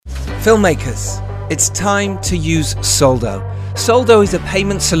Filmmakers, it's time to use Soldo. Soldo is a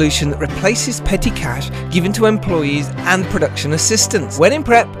payment solution that replaces petty cash given to employees and production assistants when in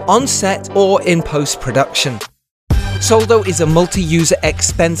prep, on set, or in post-production. Soldo is a multi-user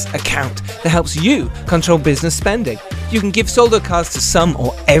expense account that helps you control business spending. You can give Soldo cards to some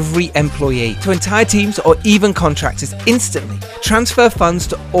or every employee, to entire teams or even contractors instantly. Transfer funds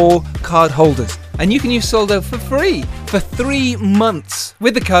to all card holders. And you can use Soldo for free for 3 months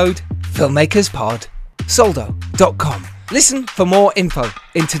with the code FilmmakersPod. Soldo.com. Listen for more info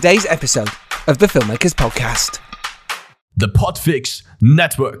in today's episode of the Filmmakers Podcast. The Podfix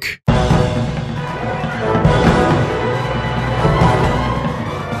Network.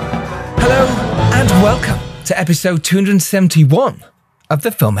 Hello and welcome to episode 271 of the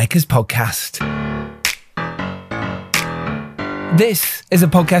Filmmakers Podcast. This is a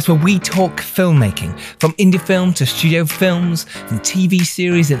podcast where we talk filmmaking, from indie film to studio films, from TV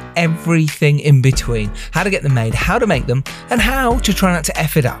series and everything in between. How to get them made, how to make them, and how to try not to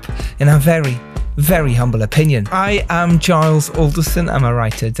F it up, in our very, very humble opinion. I am Giles Alderson. I'm a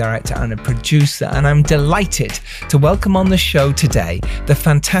writer, director and a producer, and I'm delighted to welcome on the show today the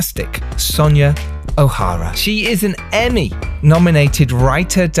fantastic Sonja O'Hara. She is an Emmy-nominated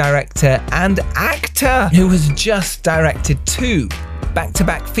writer, director and actor who has just directed 2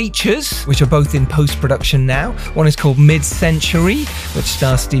 back-to-back features, which are both in post-production now. One is called Mid-Century, which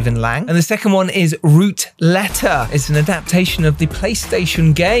stars Stephen Lang, and the second one is Root Letter. It's an adaptation of the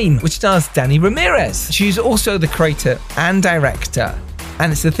PlayStation game, which stars Danny Ramirez. She's also the creator and director,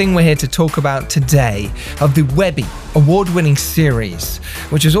 and it's the thing we're here to talk about today, of the Webby award-winning series,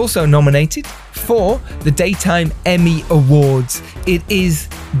 which is also nominated for the Daytime Emmy Awards. It is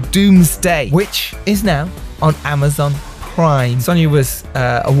Doomsday, which is now on Amazon Prime. Sonja was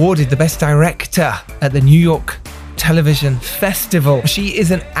awarded the Best Director at the New York Television Festival. She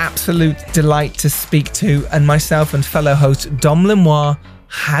is an absolute delight to speak to, and myself and fellow host Dom Lemoir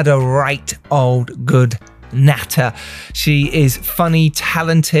had a right old good natter. She is funny,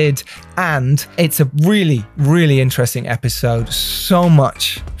 talented, and it's a really, really interesting episode. So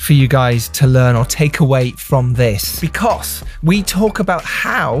much for you guys to learn or take away from this, because we talk about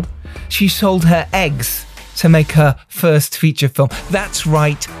how she sold her eggs to make her first feature film. That's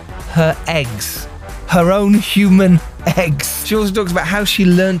right, her eggs. Her own human eggs. She also talks about how she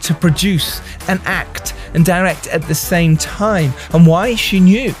learned to produce and act and direct at the same time, and why she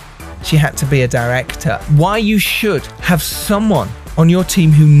knew she had to be a director. Why you should have someone on your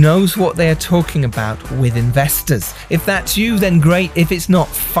team who knows what they are talking about with investors. If that's you, then great. If it's not,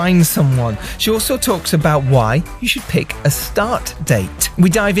 find someone. She also talks about why you should pick a start date.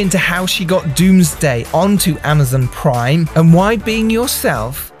 We dive into how she got Doomsday onto Amazon Prime, and why being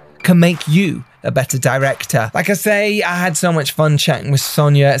yourself can make you a better director. Like I say, I had so much fun chatting with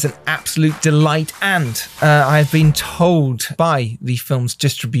Sonja. It's an absolute delight, and I've been told by the film's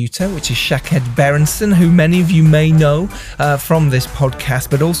distributor, which is Shahed Berenson, who many of you may know from this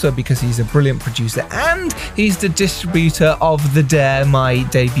podcast, but also because he's a brilliant producer and he's the distributor of The Dare, my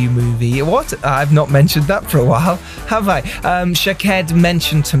debut movie. What? I've not mentioned that for a while, have I? Shahed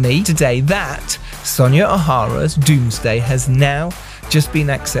mentioned to me today that Sonja O'Hara's Doomsday has now just been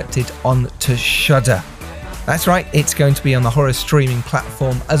accepted on to Shudder. That's right, it's going to be on the horror streaming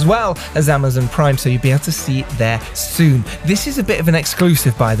platform as well as Amazon Prime, so you'll be able to see it there soon. This is a bit of an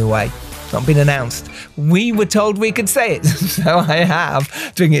exclusive, by the way. It's not been announced. We were told we could say it, so I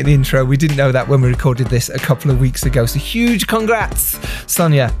have, doing it in the intro. We didn't know that when we recorded this a couple of weeks ago, so huge congrats,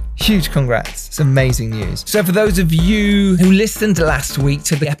 Sonja. Huge congrats. It's amazing news. So for those of you who listened last week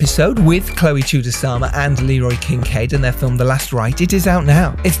to the episode with Chloe Tudor-Sama and Leroy Kincaid and their film The Last Rite, it is out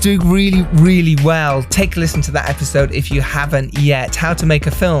now. It's doing really, really well. Take a listen to that episode if you haven't yet. How to make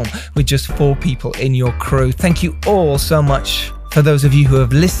a film with just 4 people in your crew. Thank you all so much for those of you who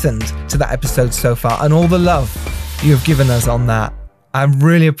have listened to that episode so far, and all the love you have given us on that. I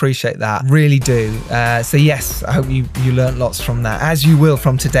really appreciate that, really do. So yes, I hope you learnt lots from that, as you will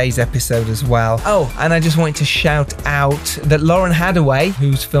from today's episode as well. Oh, and I just wanted to shout out that Lauren Hadaway,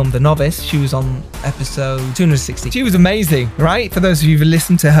 who's filmed The Novice, she was on episode 260. She was amazing, right? For those of you who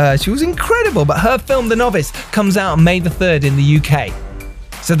listened to her, she was incredible. But her film The Novice comes out on May the 3rd in the UK.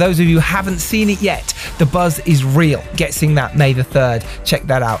 So those of you who haven't seen it yet, the buzz is real. Get seeing that May the 3rd. Check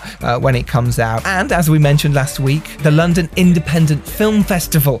that out when it comes out. And as we mentioned last week, the London Independent Film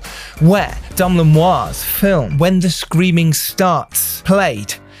Festival, where Dom Lemoir's film When the Screaming Starts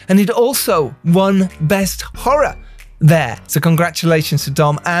played. And it also won Best Horror there. So congratulations to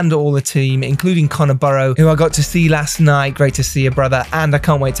Dom and all the team, including Connor Burrow, who I got to see last night. Great to see you, brother. And I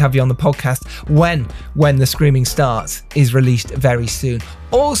can't wait to have you on the podcast when The Screaming Starts is released very soon.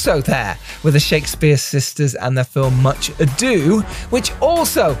 Also there were the Shakespeare Sisters and their film Much Ado, which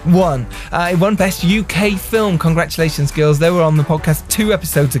also won Best UK Film. Congratulations, girls. They were on the podcast 2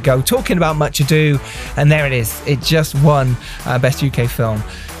 episodes ago talking about Much Ado, and there it is. It just won Best UK Film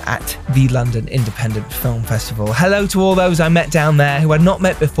at the London Independent Film Festival. Hello to all those I met down there who I'd not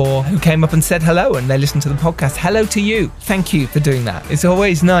met before, who came up and said hello and they listened to the podcast. Hello to you. Thank you for doing that. It's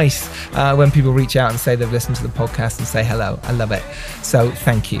always nice when people reach out and say they've listened to the podcast and say hello. I love it. So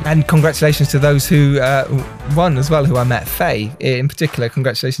thank you. And congratulations to those who won as well, who I met. Faye, in particular,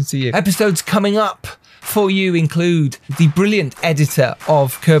 congratulations to you. Episodes coming up for you include the brilliant editor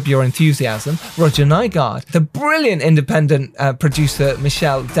of Curb Your Enthusiasm, Roger Nygaard, the brilliant independent producer,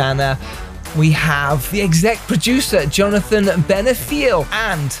 Michelle Danner. We have the exec producer, Jonathan Benefiel,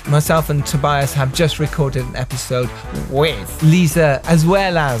 and myself and Tobias have just recorded an episode with Lisa, as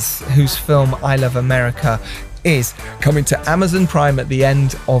well as whose film I Love America is coming to Amazon Prime at the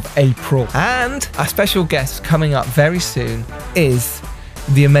end of April. And our special guest coming up very soon is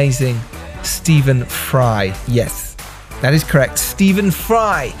the amazing Stephen Fry. Yes, that is correct. Stephen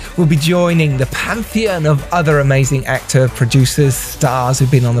Fry will be joining the pantheon of other amazing actor, producers, stars who've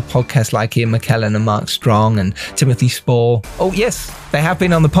been on the podcast, like Ian McKellen and Mark Strong and Timothy Spall. Oh yes, they have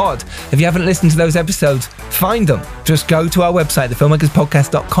been on the pod. If you haven't listened to those episodes, find them. Just go to our website,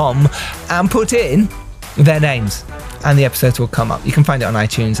 thefilmmakerspodcast.com, and put in their names and the episodes will come up. You can find it on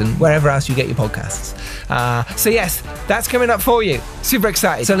iTunes and wherever else you get your podcasts. So yes, that's coming up for you. Super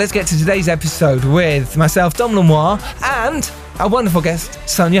excited. So let's get to today's episode with myself, Dom Lemoir, and our wonderful guest,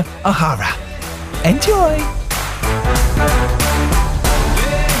 Sonja O'Hara. Enjoy.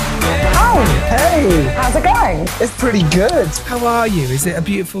 Hey, how's it going? It's pretty good. How are you? Is it a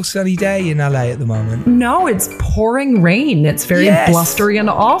beautiful sunny day in LA at the moment? No, it's pouring rain. It's very blustery and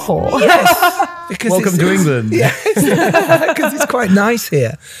awful. Yes. Welcome to England. Yes, because it's quite nice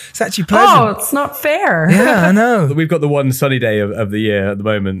here. It's actually pleasant. Oh, it's not fair. Yeah, I know. We've got the one sunny day of the year at the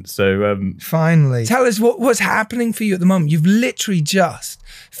moment. So finally, tell us what's happening for you at the moment. You've literally just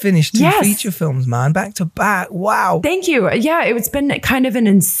finished 2 feature films, man, back to back. Wow. Thank you. Yeah, it's been kind of an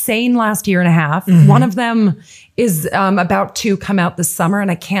insane last year and a half. Mm-hmm. One of them is about to come out this summer, and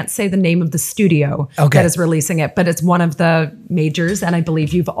I can't say the name of the studio that is releasing it, but it's one of the majors, and I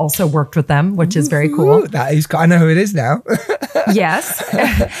believe you've also worked with them, which is very cool. That is, I know who it is now. Yes.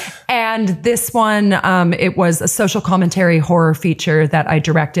 And this one, it was a social commentary horror feature that I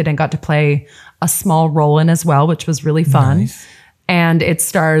directed and got to play a small role in as well, which was really fun. Nice. And it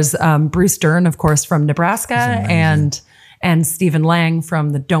stars Bruce Dern, of course, from Nebraska, and Stephen Lang from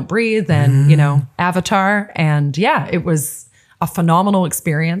the Don't Breathe and, Avatar. And yeah, it was a phenomenal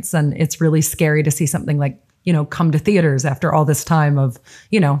experience. And it's really scary to see something like, come to theaters after all this time of,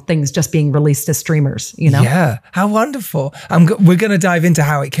 things just being released as streamers, Yeah, how wonderful. We're going to dive into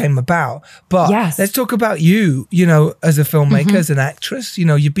how it came about. But let's talk about you, as a filmmaker, as an actress.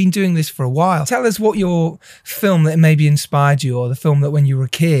 You've been doing this for a while. Tell us what your film that maybe inspired you, or the film that when you were a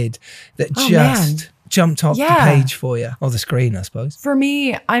kid that jumped off the page for you, or the screen, I suppose. For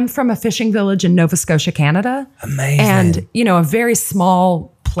me, I'm from a fishing village in Nova Scotia, Canada. Amazing. And, a very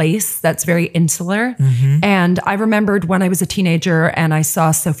small place that's very insular. Mm-hmm. And I remembered when I was a teenager and I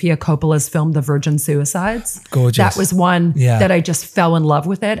saw Sofia Coppola's film, The Virgin Suicides. Gorgeous. That was one that I just fell in love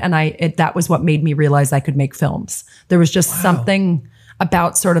with it. And that was what made me realize I could make films. There was just something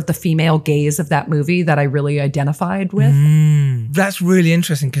about sort of the female gaze of that movie that I really identified with. That's really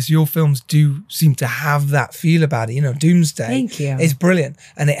interesting because your films do seem to have that feel about it. Doomsday. Thank you. It's brilliant.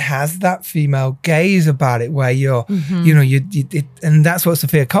 And it has that female gaze about it where you're, and that's what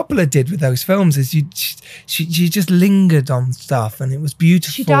Sofia Coppola did with those films is she just lingered on stuff and it was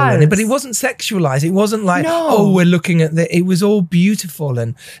beautiful. She does. But it wasn't sexualized. It wasn't like, we're looking at it was all beautiful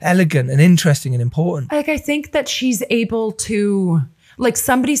and elegant and interesting and important. I think that she's able to, like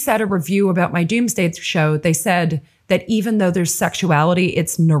somebody said a review about my Doomsday show, they said that even though there's sexuality,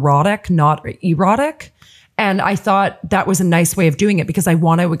 it's neurotic, not erotic. And I thought that was a nice way of doing it because I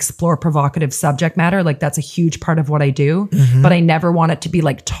want to explore provocative subject matter. Like that's a huge part of what I do, but I never want it to be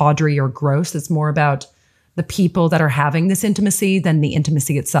like tawdry or gross. It's more about the people that are having this intimacy than the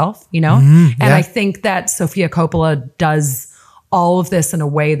intimacy itself, And I think that Sofia Coppola does all of this in a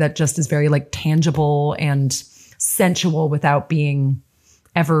way that just is very like tangible and sensual without being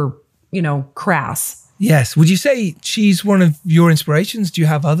ever, crass. Yes. Would you say she's one of your inspirations? Do you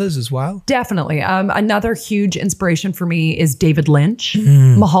have others as well? Definitely. Another huge inspiration for me is David Lynch.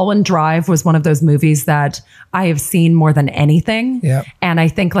 Mulholland Drive was one of those movies that I have seen more than anything. Yeah. And I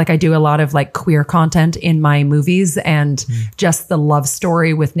think like I do a lot of like queer content in my movies, and just the love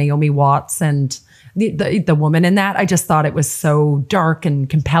story with Naomi Watts and the woman in that. I just thought it was so dark and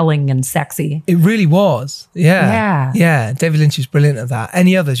compelling and sexy. It really was. Yeah. Yeah. Yeah. David Lynch is brilliant at that.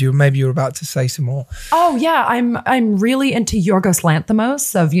 Any others? Maybe you were about to say some more. Oh yeah, I'm really into Yorgos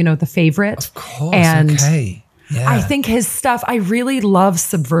Lanthimos of, The Favorite. Of course. And okay. Yeah. I think his stuff, I really love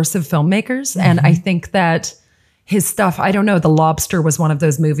subversive filmmakers. And I think that his stuff, I don't know, The Lobster was one of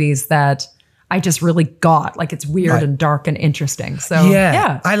those movies that I just really got. Like, it's weird and dark and interesting. So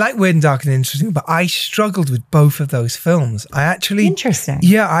yeah. I like weird and dark and interesting, but I struggled with both of those films. I actually Interesting.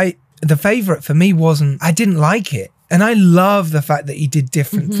 Yeah, The Favorite for me I didn't like it. And I love the fact that he did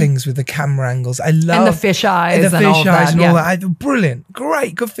different things with the camera angles. I love and the fish eyes and all that. and all that. Brilliant,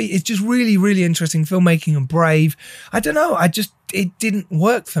 great, good feat. It's just really, really interesting filmmaking and brave. I don't know. It didn't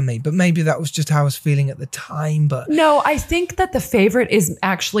work for me, but maybe that was just how I was feeling at the time. But no, I think that The Favorite is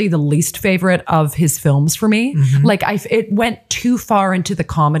actually the least favorite of his films for me. Like it went too far into the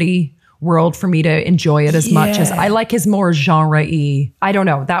comedy world for me to enjoy it as much as I like his more genre-y. I don't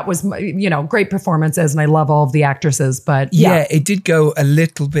know. That was, great performances, and I love all of the actresses, but yeah, it did go a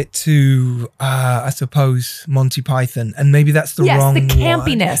little bit to, I suppose, Monty Python, and maybe that's the wrong the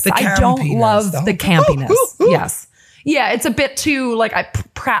campiness. one. I don't love the campiness. Yes. Yeah, it's a bit too like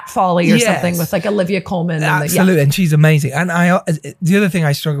pratfall-y or something with like Olivia Colman. Absolutely, and she's amazing. And the other thing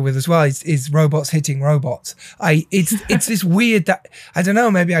I struggle with as well is robots hitting robots. It's this weird that I don't know.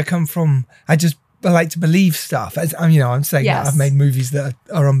 Maybe I like to believe stuff. I'm saying that I've made movies that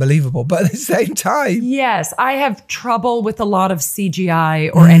are unbelievable, but at the same time, yes, I have trouble with a lot of CGI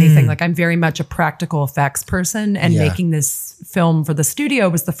or anything. Like, I'm very much a practical effects person, and making this film for the studio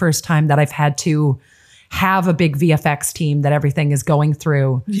was the first time that I've had to have a big VFX team that everything is going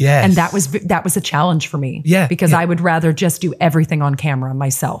through. Yes. And that was a challenge for me. Yeah. Because I would rather just do everything on camera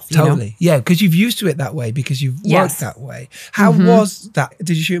myself. Totally. Yeah. Because you've used to it that way, because you've worked that way. How was that?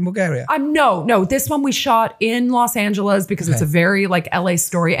 Did you shoot in Bulgaria? No. This one we shot in Los Angeles because it's a very like LA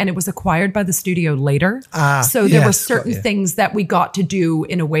story, and it was acquired by the studio later. So there were certain things that we got to do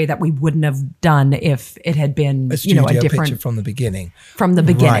in a way that we wouldn't have done if it had been, a studio a different picture from the beginning. From the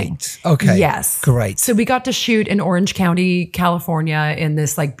beginning. Right. Okay. Yes. Great. So we got to shoot in Orange County, California, in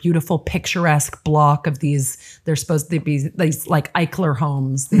this like beautiful picturesque block of they're supposed to be these like Eichler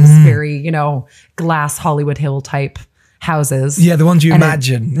homes, these very, glass Hollywood Hill type houses. Yeah, the ones you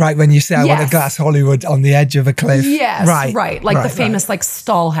imagine, right? When you say I want a glass Hollywood on the edge of a cliff. Yes, right. Like the famous like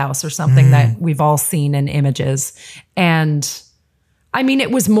Stall House or something that we've all seen in images. And I mean,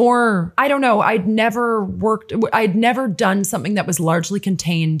 it was more, I don't know, I'd never done something that was largely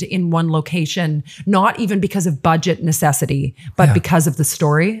contained in one location, not even because of budget necessity, but because of the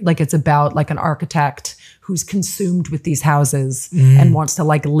story. Like, it's about like an architect who's consumed with these houses and wants to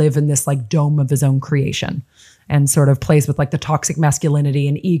like live in this like dome of his own creation, and sort of plays with like the toxic masculinity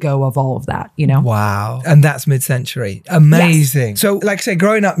and ego of all of that, Wow. And that's mid-century. Amazing. Yes. So like I say,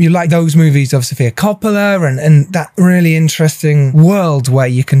 growing up, you like those movies of Sofia Coppola and that really interesting world where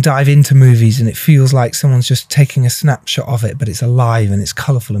you can dive into movies and it feels like someone's just taking a snapshot of it, but it's alive and it's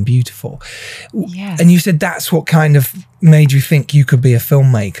colorful and beautiful. Yes. And you said that's what kind of made you think you could be a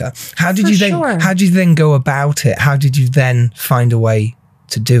filmmaker. How did you then go about it? How did you then find a way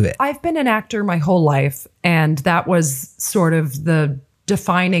to do it? I've been an actor my whole life, and that was sort of the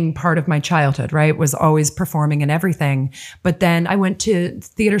defining part of my childhood, right? Was always performing and everything. But then I went to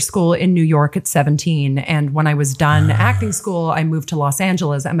theater school in New York at 17. And when I was done acting school, I moved to Los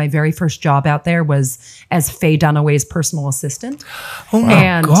Angeles. And my very first job out there was as Faye Dunaway's personal assistant. Oh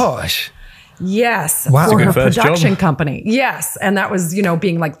my gosh. Yes, wow. For her production company. Yes. And that was,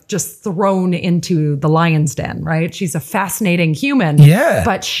 being like just thrown into the lion's den, right? She's a fascinating human. Yeah.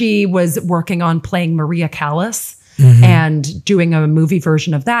 But she was working on playing Maria Callas and doing a movie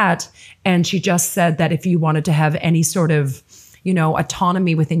version of that. And she just said that if you wanted to have any sort of,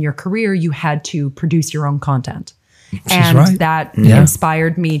 autonomy within your career, you had to produce your own content. That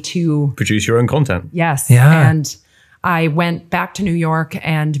inspired me to produce your own content. Yes. Yeah. And I went back to New York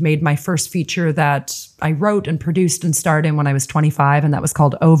and made my first feature that I wrote and produced and starred in when I was 25, and that was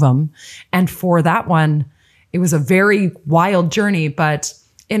called Ovum. And for that one, it was a very wild journey, but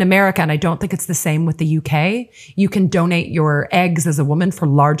in America, and I don't think it's the same with the UK, you can donate your eggs as a woman for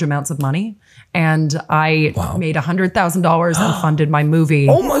large amounts of money. And I made $100,000 and funded my movie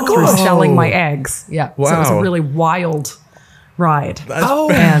through selling my eggs. Yeah. Wow. So it was a really wild ride.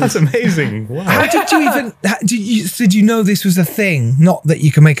 That's amazing. Wow. How did you even? Did you know this was a thing? Not that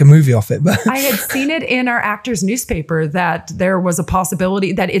you can make a movie off it, but I had seen it in our actors' newspaper that there was a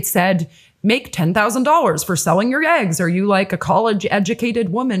possibility that it said, make $10,000 for selling your eggs. Are you like a college educated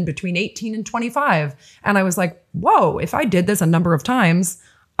woman between 18 and 25? And I was like, whoa, if I did this a number of times,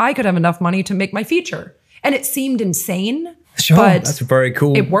 I could have enough money to make my feature. And it seemed insane. Sure, but that's a very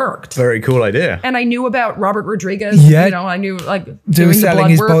cool. It worked. Very cool idea. And I knew about Robert Rodriguez. Yeah. You know, I knew like doing the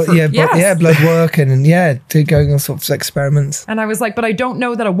blood work. Blood work and going on sorts of experiments. And I was like, but I don't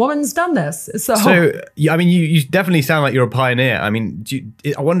know that a woman's done this. So I mean, you definitely sound like you're a pioneer. I mean,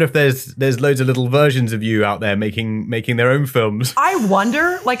 I wonder if there's loads of little versions of you out there making their own films. I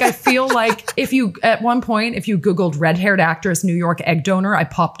wonder, like, I feel like if you Googled red-haired actress New York egg donor, I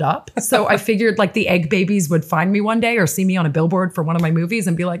popped up. So I figured like the egg babies would find me one day or see me on a billboard for one of my movies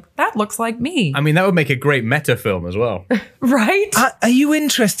and be like, that looks like me. I mean, that would make a great meta film as well. Right? Are you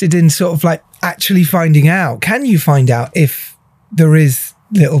interested in sort of like actually finding out? Can you find out if there is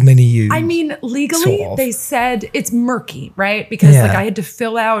little mini you? I mean, legally, sort of. they said it's murky, right? Because like I had to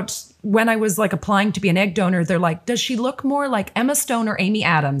fill out when I was like applying to be an egg donor, they're like, does she look more like Emma Stone or Amy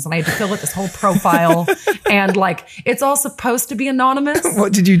Adams? And I had to fill out this whole profile and like, it's all supposed to be anonymous.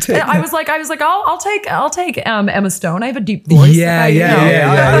 What did you take? And I was like, I'll take Emma Stone. I have a deep voice.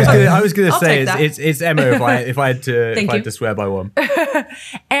 I was gonna say take it's Emma if I had to swear by one.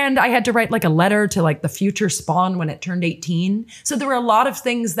 And I had to write like a letter to like the future Spawn when it turned 18. So there were a lot of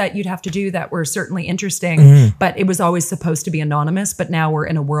things that you'd have to do that were certainly interesting, but it was always supposed to be anonymous. But now we're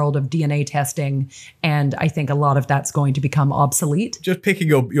in a world of DNA testing, and I think a lot of that's going to become obsolete. Just picking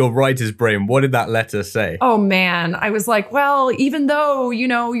your writer's brain, what did that letter say? Oh man, I was like, well, even though, you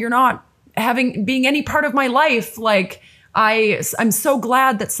know, you're not being any part of my life, like I'm so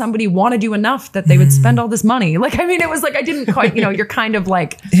glad that somebody wanted you enough that they would spend all this money. Like, I mean, it was like, I didn't quite, you know, you're kind of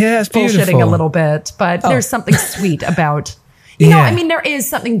like it's bullshitting beautiful. a little bit, but there's something sweet about, you know, I mean, there is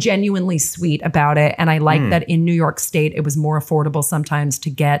something genuinely sweet about it. And I like that in New York State, it was more affordable sometimes to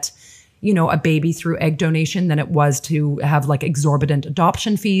get, you know, a baby through egg donation than it was to have like exorbitant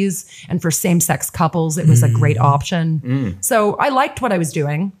adoption fees. And for same-sex couples, it was a great option. So I liked what I was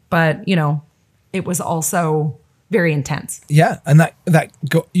doing, but, you know, it was also very intense. Yeah, and that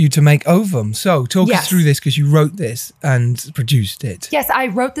got you to make Ovum. So talk us through this, because you wrote this and produced it. Yes, I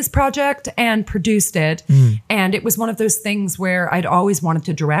wrote this project and produced it. And it was one of those things where I'd always wanted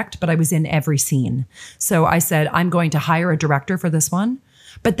to direct, but I was in every scene. So I said, I'm going to hire a director for this one.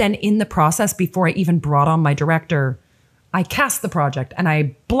 But then in the process, before I even brought on my director, I cast the project and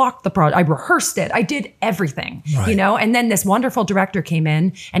I blocked the project. I rehearsed it. I did everything, you know? And then this wonderful director came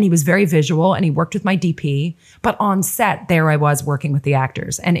in and he was very visual and he worked with my DP. But on set, there I was working with the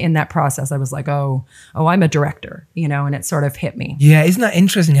actors. And in that process, I was like, oh, I'm a director, you know? And it sort of hit me. Yeah, isn't that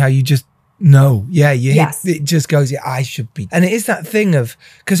interesting how you just know? Yeah, it just goes, I should be. And it is that thing of,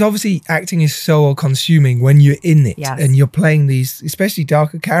 because obviously acting is so all-consuming when you're in it and you're playing these, especially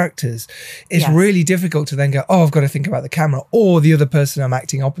darker characters. It's really difficult to then go, I've got to think about the camera or the other person I'm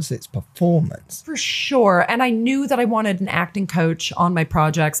acting opposite's performance. For sure. And I knew that I wanted an acting coach on my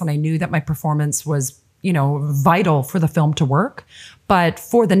projects, and I knew that my performance was, you know, vital for the film to work. But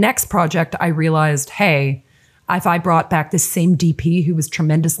for the next project, I realized, hey, if I brought back this same DP who was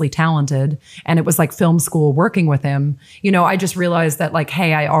tremendously talented and it was like film school working with him, you know, I just realized that like,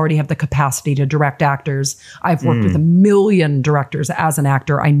 hey, I already have the capacity to direct actors. I've worked with a million directors as an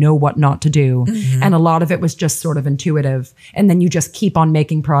actor. I know what not to do. And a lot of it was just sort of intuitive. And then you just keep on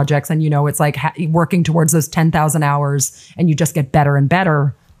making projects and, you know, it's like working towards those 10,000 hours and you just get better and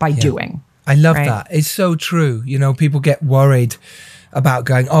better by doing. I love that. It's so true. You know, people get worried about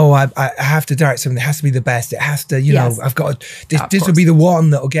going, I have to direct something. It has to be the best. It has to, you know, I've got to, this will be the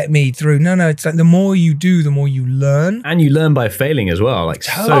one that will get me through. No, it's like the more you do, the more you learn. And you learn by failing as well, like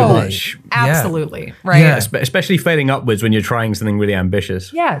so much. Absolutely. Right. Yeah, especially failing upwards when you're trying something really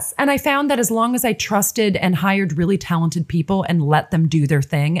ambitious. Yes. And I found that as long as I trusted and hired really talented people and let them do their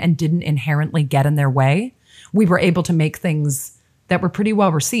thing and didn't inherently get in their way, we were able to make things that were pretty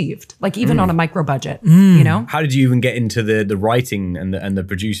well received, like even on a micro budget, you know? How did you even get into the writing and the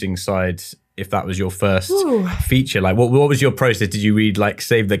producing side, if that was your first feature? Like, what was your process? Did you read like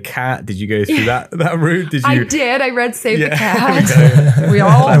Save the Cat? Did you go through that route? Did you? I did. I read Save the Cat. We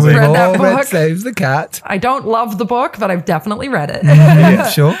all read that book. Save the Cat. I don't love the book, but I've definitely read it. Yeah,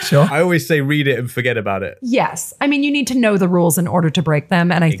 sure. I always say read it and forget about it. Yes. I mean, you need to know the rules in order to break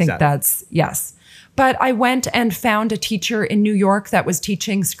them. And I think that's, But I went and found a teacher in New York that was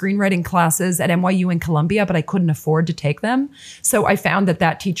teaching screenwriting classes at NYU and Columbia, but I couldn't afford to take them. So I found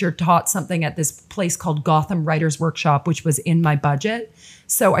that teacher taught something at this place called Gotham Writers Workshop, which was in my budget.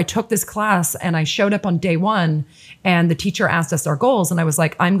 So I took this class and I showed up on day one, and the teacher asked us our goals. And I was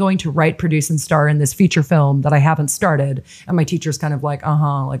like, I'm going to write, produce, and star in this feature film that I haven't started. And my teacher's kind of like,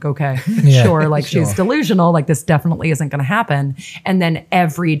 like, okay, sure. Like she's delusional. Like this definitely isn't going to happen. And then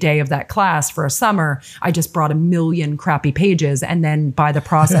every day of that class for a summer, I just brought 1 million crappy pages. And then by the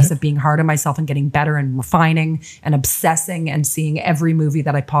process of being hard on myself and getting better and refining and obsessing and seeing every movie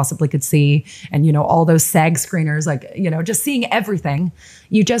that I possibly could see, and, all those SAG screeners, like, just seeing everything,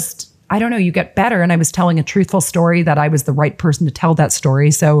 you just, I don't know, you get better. And I was telling a truthful story that I was the right person to tell that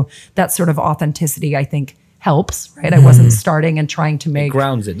story. So that sort of authenticity, I think, helps, right? I wasn't starting and trying to make... It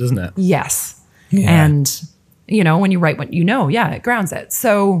grounds it, doesn't it? Yes. Yeah. And, when you write what it grounds it.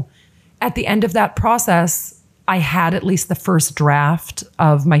 So at the end of that process, I had at least the first draft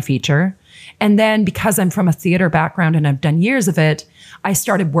of my feature. And then because I'm from a theater background and I've done years of it, I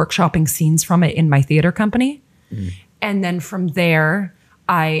started workshopping scenes from it in my theater company. And then from there,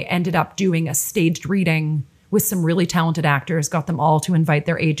 I ended up doing a staged reading with some really talented actors, got them all to invite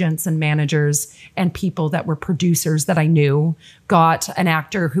their agents and managers and people that were producers that I knew, got an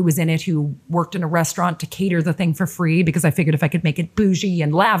actor who was in it who worked in a restaurant to cater the thing for free, because I figured if I could make it bougie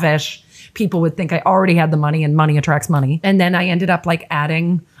and lavish, people would think I already had the money, and money attracts money. And then I ended up like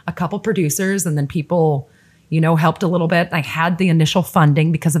adding a couple producers, and then people, helped a little bit. I had the initial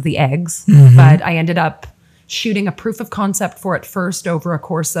funding because of the eggs, but I ended up shooting a proof of concept for it first over a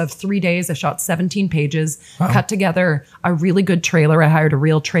course of 3 days. I shot 17 pages, cut together a really good trailer. I hired a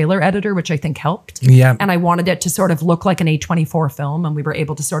real trailer editor, which I think helped. Yeah. And I wanted it to sort of look like an A24 film, and we were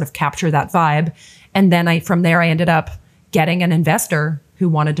able to sort of capture that vibe. And then from there, I ended up getting an investor who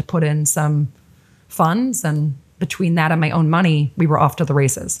wanted to put in some funds, and between that and my own money, we were off to the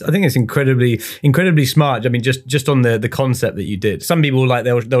races. I think it's incredibly smart. I mean, just on the concept that you did. Some people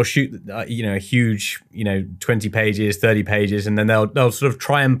they'll shoot a huge 20 pages, 30 pages, and then they'll sort of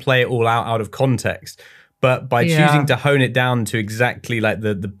try and play it all out of context. But by choosing to hone it down to exactly like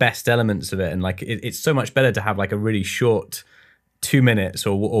the best elements of it, and like it's so much better to have like a really short 2 minutes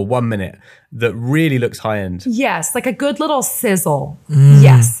or 1 minute that really looks high end. Yes, like a good little sizzle.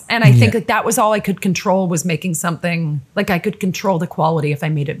 Yes. And I think that was all I could control, was making something, like I could control the quality if I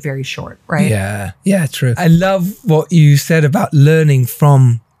made it very short, right? Yeah. Yeah, true. I love what you said about learning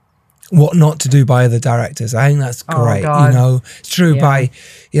from what not to do by other directors. I think that's great. God. It's true by,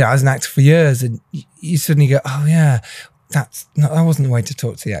 as an actor for years, and you suddenly go, oh yeah, that wasn't the way to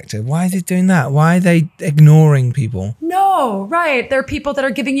talk to the actor. Why are they doing that? Why are they ignoring people? No, right. There are people that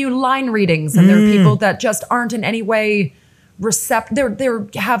are giving you line readings, and there are people that just aren't in any way receptive. They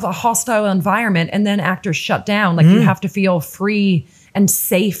have a hostile environment, and then actors shut down. Like you have to feel free and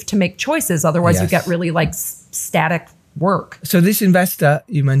safe to make choices. Otherwise you get really like static work. So this investor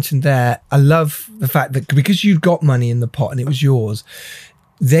you mentioned there, I love the fact that because you'd got money in the pot and it was yours,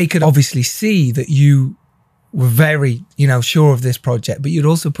 they could obviously see that you were very, sure of this project, but you'd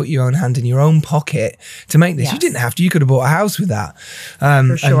also put your own hand in your own pocket to make this. Yes. You didn't have to. You could have bought a house with that.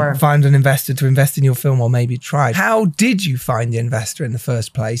 For sure. And find an investor to invest in your film, or maybe tried. How did you find the investor in the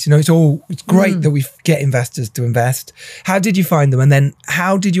first place? It's great that we get investors to invest. How did you find them? And then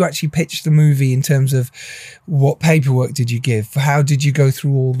how did you actually pitch the movie in terms of what paperwork did you give? How did you go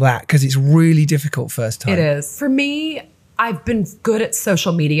through all that? Because it's really difficult first time. It is. For me, I've been good at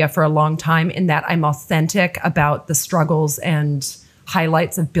social media for a long time, in that I'm authentic about the struggles and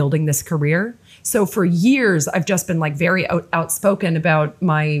highlights of building this career. So for years, I've just been like very outspoken about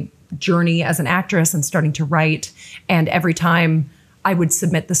my journey as an actress and starting to write. And every time I would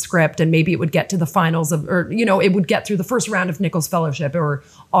submit the script, and maybe it would get to the finals it would get through the first round of Nichols Fellowship or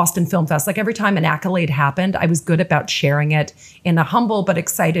Austin Film Fest. Like every time an accolade happened, I was good about sharing it in a humble but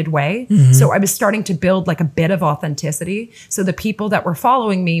excited way. So I was starting to build like a bit of authenticity. So the people that were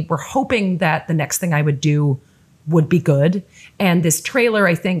following me were hoping that the next thing I would do would be good. And this trailer,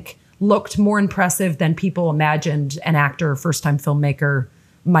 I think, looked more impressive than people imagined an actor, first-time filmmaker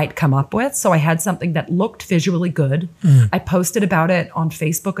might come up with. So I had something that looked visually good. I posted about it on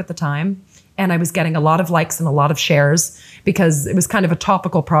Facebook at the time, and I was getting a lot of likes and a lot of shares, because it was kind of a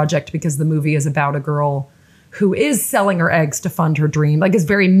topical project, because the movie is about a girl who is selling her eggs to fund her dream. Like, it's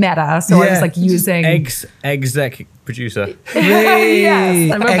very meta. So I was like using eggs producer.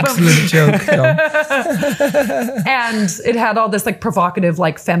 Yes. Excellent joke, Tom. And it had all this like provocative,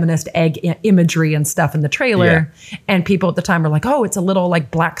 like feminist egg imagery and stuff in the trailer. Yeah. And people at the time were like, oh, it's a little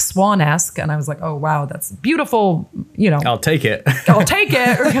like Black Swan-esque. And I was like, oh, wow, that's beautiful. You know, I'll take it. I'll take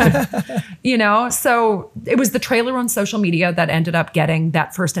it. You know, so it was the trailer on social media that ended up getting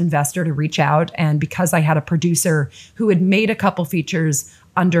that first investor to reach out. And because I had a producer who had made a couple features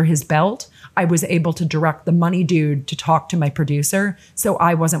under his belt, I was able to direct the money dude to talk to my producer. So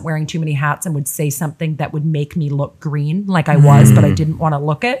I wasn't wearing too many hats and would say something that would make me look green like I was, but I didn't want to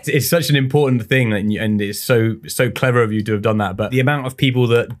look it. It's such an important thing, and it's so clever of you to have done that. But the amount of people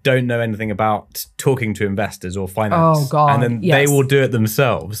that don't know anything about talking to investors or finance, oh God, and then they will do it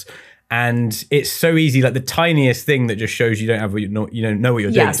themselves. And it's so easy, like the tiniest thing that just shows you don't have what you know what you're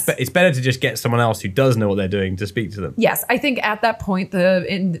doing. Yes. It's better to just get someone else who does know what they're doing to speak to them. Yes, I think at that point, the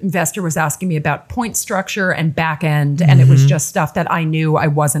investor was asking me about point structure and back end, and it was just stuff that I knew I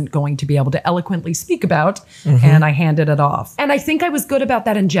wasn't going to be able to eloquently speak about, and I handed it off. And I think I was good about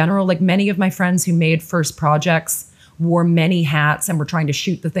that in general. Like many of my friends who made first projects wore many hats and were trying to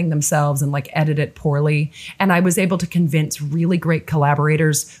shoot the thing themselves and like edit it poorly. And I was able to convince really great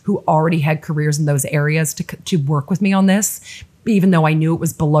collaborators who already had careers in those areas to work with me on this. Even though I knew it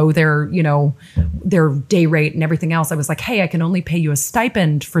was below their, you know, their day rate and everything else, I was like, hey, I can only pay you a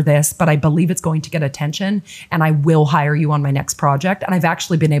stipend for this, but I believe it's going to get attention and I will hire you on my next project. And I've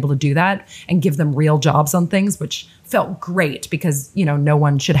actually been able to do that and give them real jobs on things, which felt great because, you know, no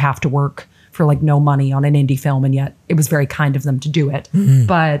one should have to work for like no money on an indie film. And yet it was very kind of them to do it.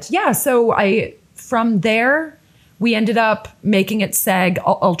 But yeah, so from there, we ended up making it SAG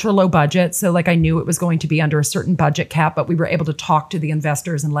ultra low budget. So like I knew it was going to be under a certain budget cap, but we were able to talk to the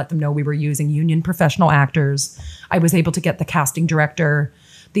investors and let them know we were using union professional actors. I was able to get the casting director,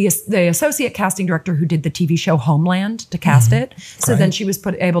 the associate casting director who did the TV show Homeland to cast it. So then she was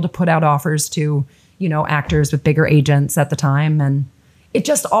able to put out offers to, you know, actors with bigger agents at the time. And it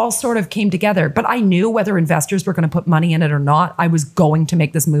just all sort of came together. But I knew whether investors were going to put money in it or not, I was going to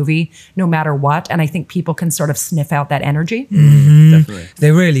make this movie no matter what. And I think people can sort of sniff out that energy. Definitely.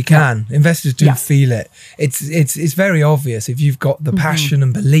 They really can. Yeah. Investors do feel it. It's very obvious if you've got the passion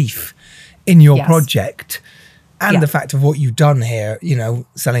and belief in your project and the fact of what you've done here, you know,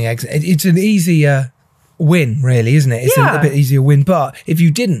 selling eggs. It's an easier win, really, isn't it? It's a bit easier win. But if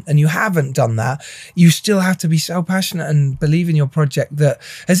you didn't and you haven't done that, you still have to be so passionate and believe in your project that,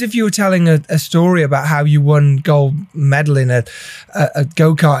 as if you were telling a story about how you won gold medal in a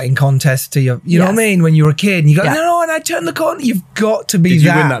go-karting contest to your, you know what I mean, when you were a kid, and you go, no, and I turned the corner. You've got to be Did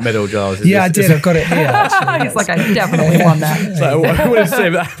you win that medal, Giles? I did. I've got it here. Actually. He's like, I definitely won that. So I wouldn't say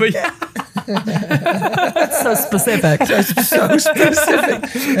that, but That's so specific. So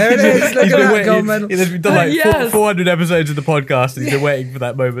specific. There it is. Look at that gold medal. We've done like 400 episodes of the podcast and he's been waiting for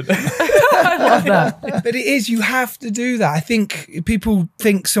that moment. I love that. But it is, you have to do that. I think people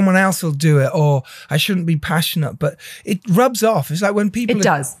think someone else will do it or I shouldn't be passionate, but it rubs off. It's like when people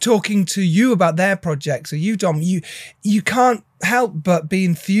are talking to you about their projects or you, Dom, you can't help but be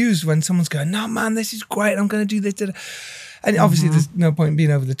enthused when someone's going, no, man, this is great. I'm going to do this. And obviously there's no point in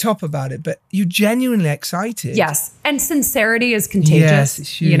being over the top about it, but you're genuinely excited. Yes. And sincerity is contagious. Yes,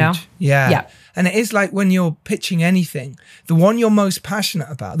 it's huge. You know? Yeah. And it is like when you're pitching anything, the one you're most passionate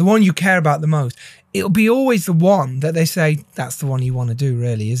about, the one you care about the most, it'll be always the one that they say, that's the one you want to do,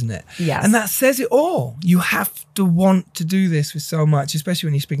 really, isn't it? Yes. And that says it all. You have to want to do this with so much, especially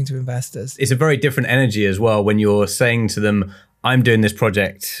when you're speaking to investors. It's a very different energy as well when you're saying to them, I'm doing this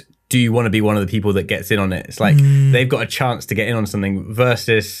project. Do you want to be one of the people that gets in on it? It's like they've got a chance to get in on something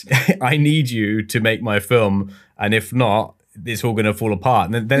versus I need you to make my film. And if not, it's all going to fall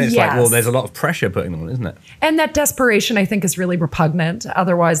apart. And then it's like, well, there's a lot of pressure putting on, isn't it? And that desperation, I think, is really repugnant.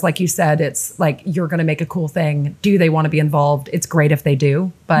 Otherwise, like you said, it's like, you're going to make a cool thing. Do they want to be involved? It's great if they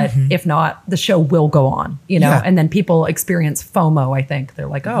do. But if not, the show will go on, you know? And then people experience FOMO, I think. They're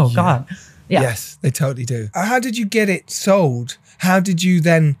like, oh, God. Yeah. Yes, they totally do. How did you get it sold? How did you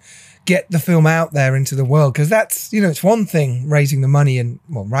then get the film out there into the world? Because that's, you know, it's one thing raising the money and,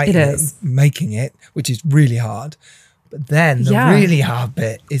 well, writing it, making it, which is really hard. But then the really hard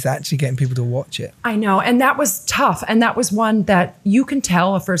bit is actually getting people to watch it. I know. And that was tough. And that was one that you can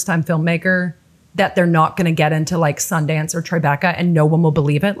tell a first-time filmmaker that they're not going to get into like Sundance or Tribeca and no one will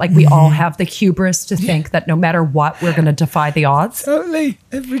believe it. Like we all have the hubris to think that no matter what, we're going to defy the odds. Totally.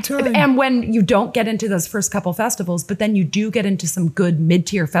 Every time. And when you don't get into those first couple festivals, but then you do get into some good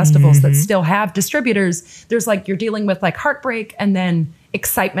mid-tier festivals that still have distributors, there's like, you're dealing with like Heartbreak and then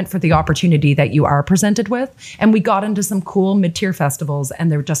excitement for the opportunity that you are presented with. And we got into some cool mid-tier festivals,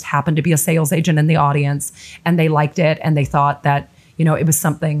 and there just happened to be a sales agent in the audience, and they liked it, and they thought that, you know, it was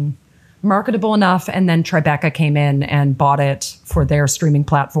something marketable enough. And then Tribeca came in and bought it for their streaming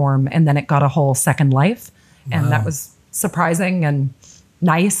platform, and then it got a whole second life. And that was surprising and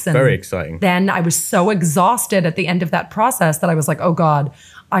nice. And very exciting. Then I was so exhausted at the end of that process that I was like, oh God,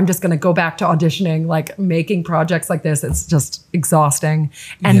 I'm just going to go back to auditioning, like making projects like this. It's just exhausting.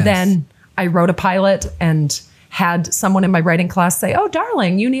 And then I wrote a pilot and had someone in my writing class say, oh,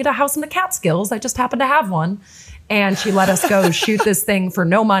 darling, you need a house in the Catskills. I just happen to have one. And she let us go shoot this thing for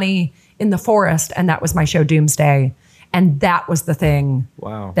no money in the forest. And that was my show Doomsday. And that was the thing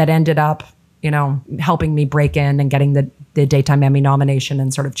that ended up, you know, helping me break in and getting the Daytime Emmy nomination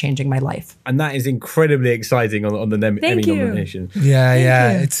and sort of changing my life. And that is incredibly exciting on the Emmy nomination.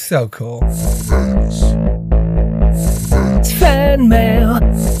 Yeah, it's so cool. It's fan mail.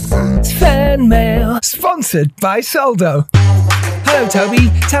 It's fan mail. Sponsored by Soldo. Hello, Toby.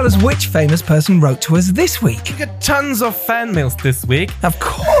 Tell us which famous person wrote to us this week. We got tons of fan mails this week. Of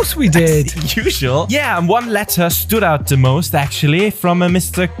course we did. As usual. Yeah, and one letter stood out the most, actually, from a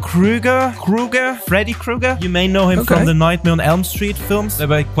Mr. Freddy Krueger. You may know him from the Nightmare on Elm Street films. They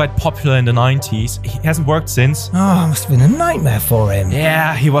were quite popular in the 90s. He hasn't worked since. Oh, must have been a nightmare for him.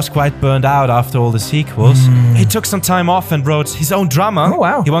 Yeah, he was quite burned out after all the sequels. He took some time off and wrote his own drama. Oh,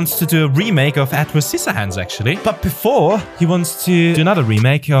 wow. He wants to do a remake of Edward Scissorhands, actually. But before, he wants to do another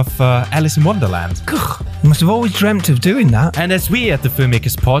remake of Alice in Wonderland. You must have always dreamt of doing that. And as we at the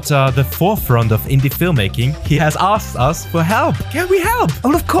Filmmakers Pod are the forefront of indie filmmaking, he has asked us for help. Can we help?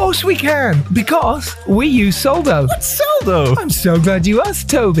 Well, of course we can, because we use Soldo. What's Soldo? I'm so glad you asked,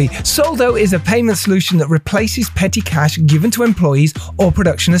 Toby. Soldo is a payment solution that replaces petty cash given to employees or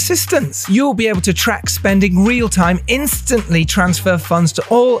production assistants. You'll be able to track spending real-time, instantly transfer funds to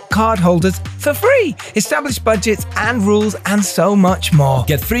all card holders for free, establish budgets and rules, and so much more.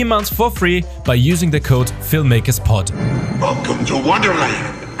 Get 3 months for free by using the code FilmmakersPod. Welcome to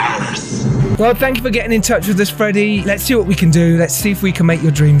Wonderland, Alice. Well, thank you for getting in touch with us, Freddie. Let's see what we can do. Let's see if we can make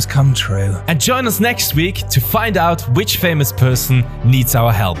your dreams come true. And join us next week to find out which famous person needs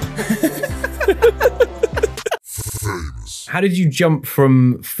our help. How did you jump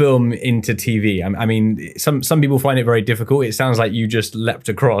from film into TV? I mean, some people find it very difficult. It sounds like you just leapt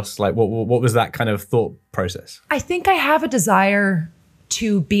across. Like, what was that kind of thought process? I think I have a desire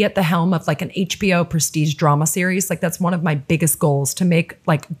to be at the helm of like an HBO prestige drama series. Like that's one of my biggest goals, to make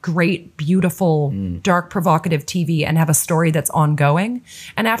like great, beautiful, dark, provocative TV and have a story that's ongoing.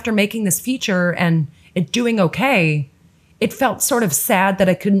 And after making this feature and it doing okay, it felt sort of sad that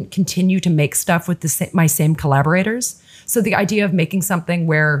I couldn't continue to make stuff with my same collaborators. So the idea of making something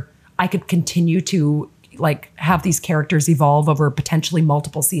where I could continue to like have these characters evolve over potentially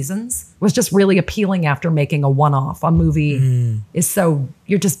multiple seasons was just really appealing after making a one-off. A movie is so,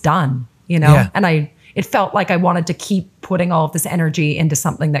 you're just done, you know? Yeah. And it felt like I wanted to keep putting all of this energy into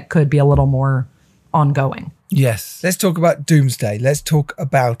something that could be a little more ongoing. Yes. Let's talk about Doomsday. Let's talk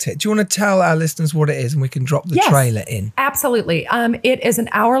about it. Do you want to tell our listeners what it is and we can drop the trailer in? Absolutely. It is an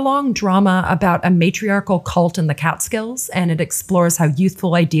hour-long drama about a matriarchal cult in the Catskills, and it explores how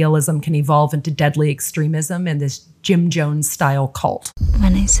youthful idealism can evolve into deadly extremism in this Jim Jones-style cult.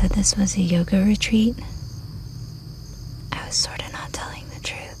 When I said this was a yoga retreat, I was sort of not telling the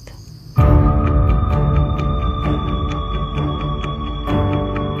truth.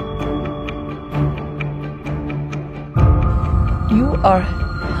 You are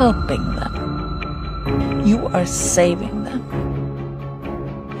helping them. You are saving them.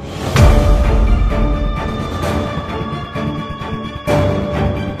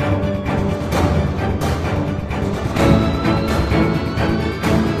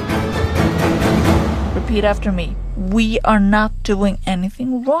 Repeat after me. We are not doing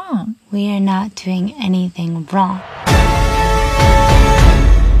anything wrong. We are not doing anything wrong.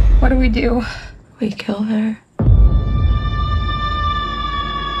 What do we do? We kill her.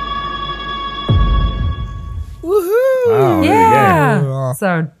 Woohoo! Wow, Yeah.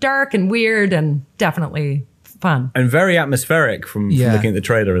 So dark and weird and definitely fun. And very atmospheric from looking at the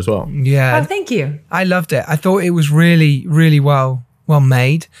trailer as well. Yeah. Oh, thank you. I loved it. I thought it was really, really well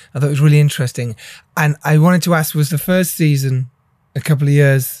made. I thought it was really interesting. And I wanted to ask, was the first season a couple of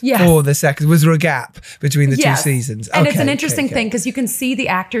years for the second? Was there a gap between the two seasons? And it's an interesting thing because you can see the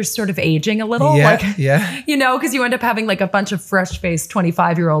actors sort of aging a little. Yeah. You know, because you end up having like a bunch of fresh-faced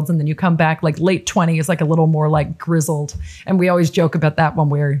 25-year-olds and then you come back like late 20s, like a little more like grizzled. And we always joke about that when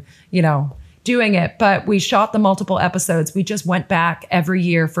we're, you know, doing it. But we shot the multiple episodes. We just went back every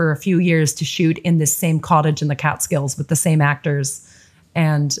year for a few years to shoot in this same cottage in the Catskills with the same actors.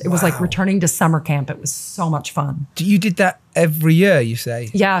 And it was like returning to summer camp. It was so much fun. You did that every year, you say?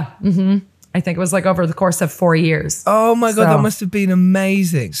 Yeah. Mm-hmm. I think it was like over the course of 4 years. Oh my God, that must have been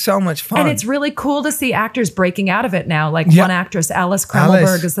amazing. So much fun. And it's really cool to see actors breaking out of it now. Like one actress, Alice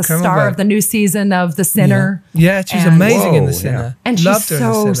Kremmelberg, is the star of the new season of The Sinner. Yeah, she's amazing in The Sinner. And loved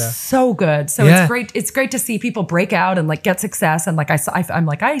she's so good. So it's great. It's great to see people break out and like get success. And like I'm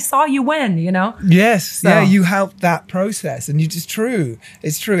like, I saw you win, you know? Yes. So. Yeah, you helped that process. And it's true.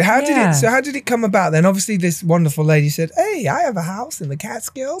 It's true. How did it come about then? Obviously this wonderful lady said, hey, I have a house in the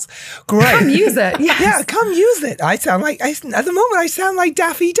Catskills. Great. Come use it. Yes. Yeah, come use it. I sound like, at the moment, I sound like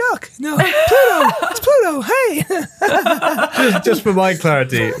Daffy Duck. No, Pluto. It's Pluto. Hey. just for my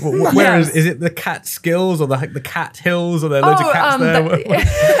clarity, where is it the Catskills or the Cat Hills, or there are loads of cats there?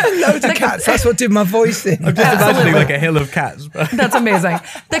 Loads of cats. That's what did my voice in. I'm just imagining like a hill of cats. That's amazing.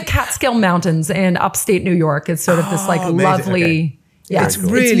 The Catskill Mountains in upstate New York. It's sort of this like lovely... Okay. Yeah, it's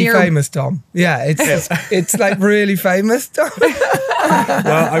really famous, Dom. Yeah, it's like really famous, Dom.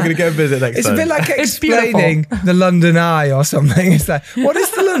 Well, I'm going to go visit next time. It's a bit like explaining the London Eye or something. It's like, what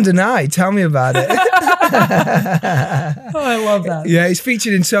is the London Eye? Tell me about it. I love that. Yeah, it's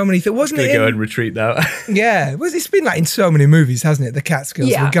featured in so many things. Wasn't it? Go and retreat now. Yeah, it's been like in so many movies, hasn't it? The Catskills.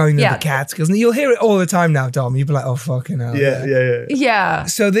 Yeah. We're going to the Catskills. And you'll hear it all the time now, Dom. You'll be like, oh, fucking hell. Yeah.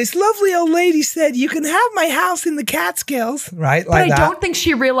 So this lovely old lady said, you can have my house in the Catskills, right? Like but I don't think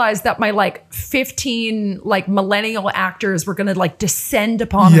she realized that my like 15 like millennial actors were going to like descend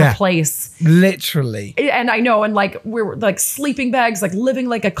upon her place. Literally. And I know, and like we were like sleeping bags, like living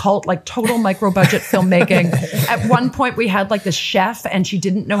like a cult, like total micro budget filmmaking. At one point we had like this chef and she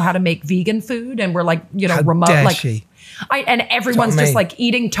didn't know how to make vegan food, and we're like, you know, how remote, dare like she? And everyone's just like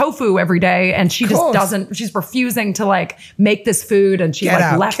eating tofu every day, and she just doesn't, she's refusing to like make this food, and she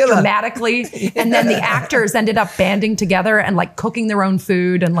left dramatically. And then the actors ended up banding together and like cooking their own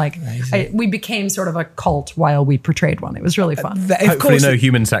food, and like we became sort of a cult while we portrayed one. It was really fun. Hopefully no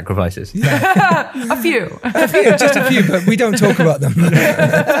human sacrifices. A few, just a few, but we don't talk about them.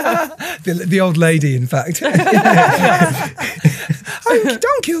 The old lady, in fact.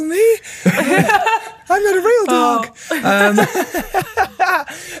 Don't kill me. I'm not a real dog.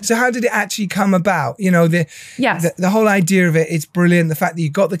 So how did it actually come about? You know, the whole idea of it, it's brilliant. The fact that you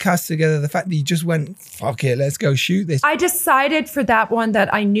got the cast together, the fact that you just went, fuck it, let's go shoot this. I decided for that one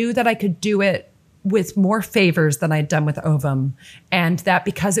that I knew that I could do it with more favors than I'd done with Ovum. And that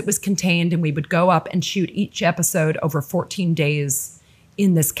because it was contained and we would go up and shoot each episode over 14 days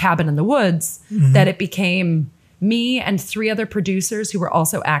in this cabin in the woods, that it became... me and 3 other producers who were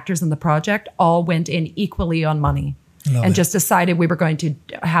also actors in the project all went in equally on money and just decided we were going to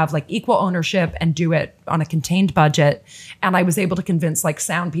have like equal ownership and do it on a contained budget. And I was able to convince like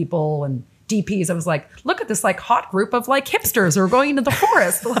sound people and DPs. I was like, look at this like hot group of like hipsters who are going into the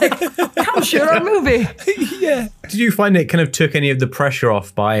forest. Like, come shoot our movie. Yeah. Did you find it kind of took any of the pressure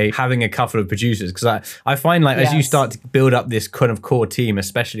off by having a couple of producers? Because I find like as you start to build up this kind of core team,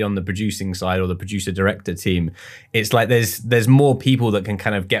 especially on the producing side or the producer-director team, it's like there's more people that can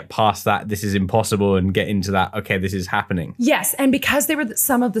kind of get past that this is impossible and get into that, okay, this is happening. Yes, and because they were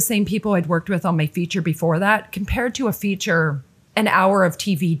some of the same people I'd worked with on my feature before that, compared to a feature, an hour of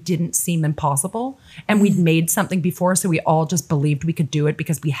TV didn't seem impossible. And we'd made something before, so we all just believed we could do it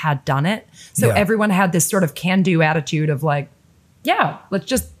because we had done it. So everyone had this sort of can-do attitude of like, yeah, let's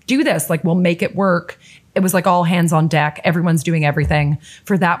just do this. Like, we'll make it work. It was like all hands on deck. Everyone's doing everything.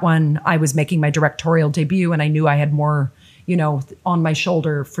 For that one, I was making my directorial debut, and I knew I had more, you know, on my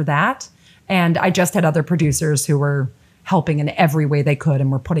shoulder for that. And I just had other producers who were helping in every way they could and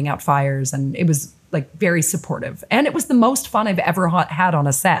were putting out fires. And it was like very supportive. And it was the most fun I've ever had on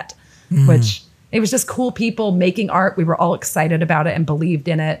a set, which it was just cool people making art. We were all excited about it and believed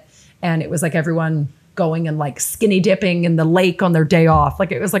in it. And it was like everyone going and like skinny dipping in the lake on their day off.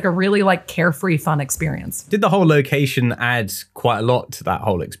 Like it was like a really like carefree, fun experience. Did the whole location add quite a lot to that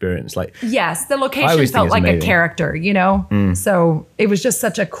whole experience? Like, yes, the location felt like a character, you know? So it was just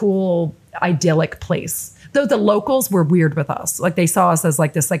such a cool, idyllic place. Though the locals were weird with us. Like they saw us as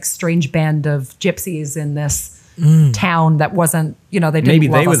like this like strange band of gypsies in this town that wasn't, you know, they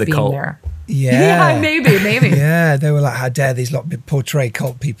didn't love us being there. Yeah. Maybe. Yeah, they were like, how dare these lot portray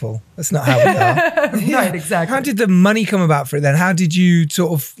cult people? That's not how we are. Right, exactly. How did the money come about for it then? How did you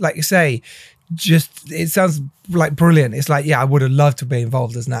sort of, like you say, just, it sounds like brilliant. It's like, yeah, I would have loved to be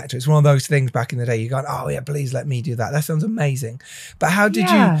involved as an actor. It's one of those things back in the day. You go, oh yeah, please let me do that. That sounds amazing. But how did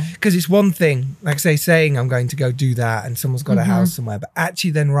you, because it's one thing, like say, saying I'm going to go do that and someone's got a house somewhere, but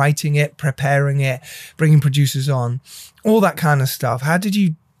actually then writing it, preparing it, bringing producers on, all that kind of stuff. How did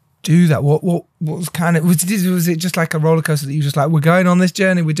you do that? What was kind of, was it just like a roller coaster that you just like, we're going on this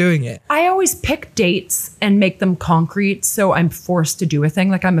journey, we're doing it? I always pick dates and make them concrete, so I'm forced to do a thing.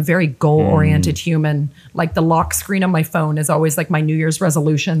 Like I'm a very goal-oriented human. Like the lock screen on my phone is always like my New Year's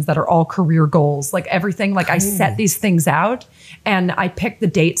resolutions that are all career goals. Like everything, like I set these things out and I picked the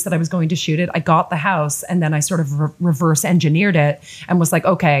dates that I was going to shoot it. I got the house and then I sort of reverse engineered it and was like,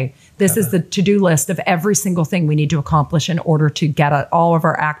 okay, this is the to-do list of every single thing we need to accomplish in order to get all of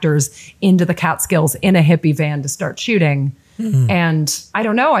our actors into the Catskills in a hippie van to start shooting. And I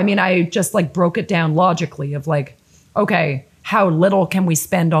don't know. I mean, I just like broke it down logically of like, okay, how little can we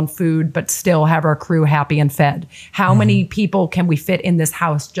spend on food but still have our crew happy and fed? How many people can we fit in this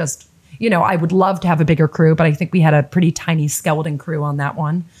house? Just, you know, I would love to have a bigger crew, but I think we had a pretty tiny skeleton crew on that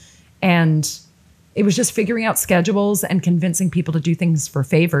one. And it was just figuring out schedules and convincing people to do things for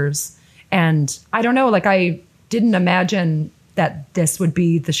favors. And I don't know, like I didn't imagine that this would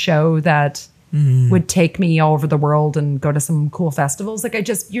be the show that would take me all over the world and go to some cool festivals. Like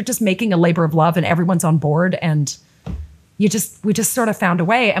you're just making a labor of love and everyone's on board and we just sort of found a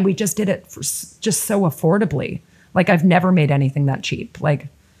way and we just did it just so affordably. Like I've never made anything that cheap. Like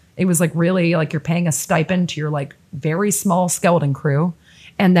it was like really like you're paying a stipend to your like very small skeleton crew.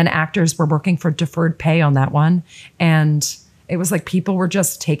 And then actors were working for deferred pay on that one. And it was like people were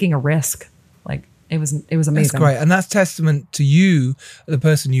just taking a risk. Like it was amazing. That's great. And that's testament to you, the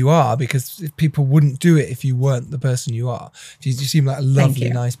person you are, because if people wouldn't do it if you weren't the person you are. You seem like a lovely,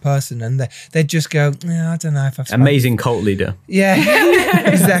 nice person. And they'd just go, yeah, I don't know if I've... Amazing cult leader. Yeah,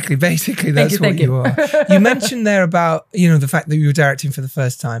 exactly. Basically, that's what you are. You mentioned there about, you know, the fact that you were directing for the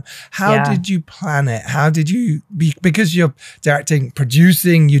first time. How did you plan it? How did you... because you're directing,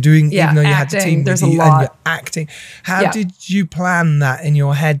 producing, you're doing... even though you had the team there's with you a lot. and you're acting. How did you plan that in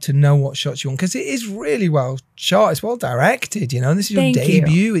your head to know what shots you want? Because it is really well shot. It's well directed, you know. This is your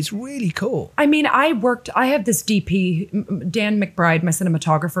debut. It's really cool. I mean, I have this DP, Dan McBride, my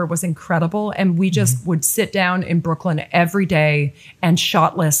cinematographer, was incredible. And we just would sit down in Brooklyn every day and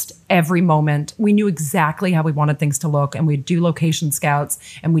shot list every moment. We knew exactly how we wanted things to look. And we'd do location scouts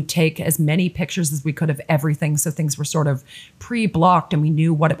and we'd take as many pictures as we could of everything. So things were sort of pre-blocked and we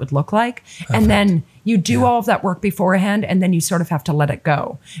knew what it would look like. Perfect. And then you do all of that work beforehand and then you sort of have to let it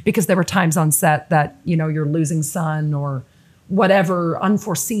go because there were times on set that, you know, you're losing sun or whatever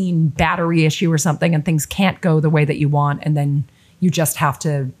unforeseen battery issue or something and things can't go the way that you want. And then you just have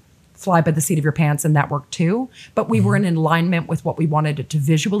to fly by the seat of your pants and that worked too. But we were in alignment with what we wanted it to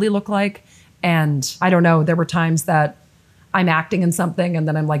visually look like. And I don't know, there were times that I'm acting in something and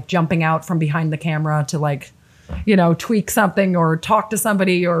then I'm like jumping out from behind the camera to like, you know, tweak something or talk to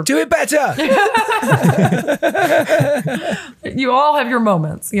somebody or do it better. You all have your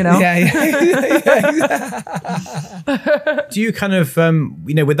moments, you know? Yeah. Do you kind of,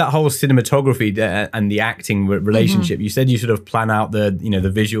 you know, with that whole cinematography and the acting relationship, you said you sort of plan out the, you know, the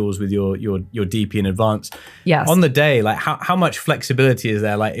visuals with your DP in advance. Yes. On the day, like how much flexibility is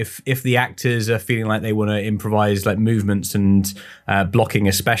there? Like if the actors are feeling like they want to improvise like movements and blocking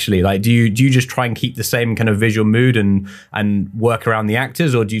especially, like do you just try and keep the same kind of visual mood and work around the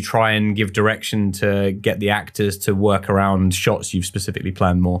actors, or do you try and give direction to get the actors to work around shots you've specifically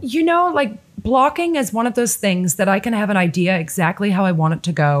planned more? You know, like blocking is one of those things that I can have an idea exactly how I want it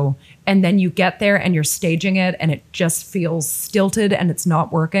to go. And then you get there and you're staging it and it just feels stilted and it's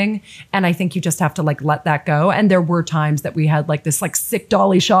not working. And I think you just have to like let that go. And there were times that we had like this like sick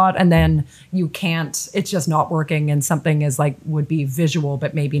dolly shot and then you can't, it's just not working. And something is like, would be visual,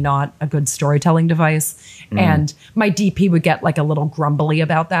 but maybe not a good storytelling device. And my DP would get like a little grumbly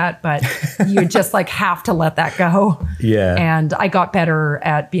about that, but you just like have to let that go. Yeah. And I got better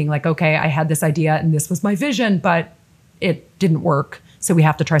at being like, okay, I had this idea and this was my vision, but it didn't work. So we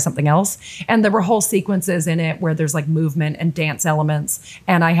have to try something else. And there were whole sequences in it where there's like movement and dance elements.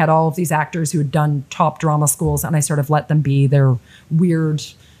 And I had all of these actors who had done top drama schools and I sort of let them be their weird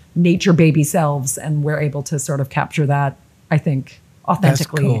nature baby selves. And we're able to sort of capture that, I think,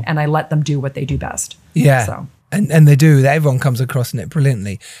 authentically. Cool. And I let them do what they do best. Yeah. So. And they do. Everyone comes across in it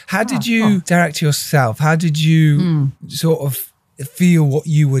brilliantly. How did you direct yourself? How did you sort of feel what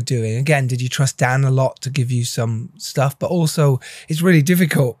you were doing? Again, did you trust Dan a lot to give you some stuff? But also, it's really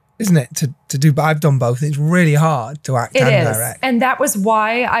difficult, isn't it, to do? But I've done both. It's really hard to act and direct. And that was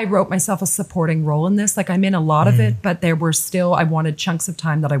why I wrote myself a supporting role in this. Like I'm in a lot of it, but there were still, I wanted chunks of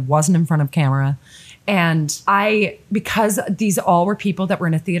time that I wasn't in front of camera. And because these all were people that were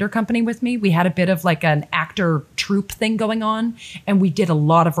in a theater company with me, we had a bit of like an actor troupe thing going on. And we did a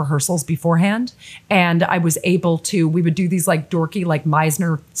lot of rehearsals beforehand. And I was able to, we would do these like dorky, like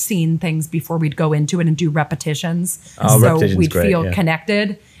Meisner scene things before we'd go into it and do repetitions. So we'd feel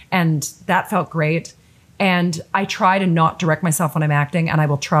connected. And that felt great. And I try to not direct myself when I'm acting, and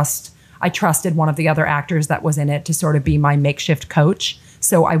I trusted one of the other actors that was in it to sort of be my makeshift coach.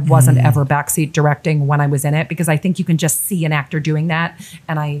 So I wasn't ever backseat directing when I was in it, because I think you can just see an actor doing that.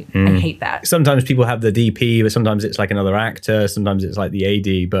 And I hate that. Sometimes people have the DP, but sometimes it's like another actor. Sometimes it's like the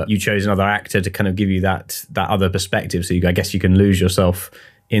AD, but you chose another actor to kind of give you that other perspective. So I guess you can lose yourself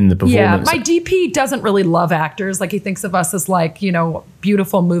in the performance. Yeah, my DP doesn't really love actors. Like, he thinks of us as like,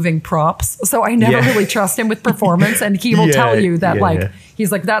 beautiful moving props. So I never really trust him with performance. And he will tell you that he's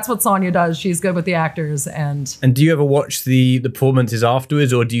like, that's what Sonja does. She's good with the actors. And do you ever watch the performances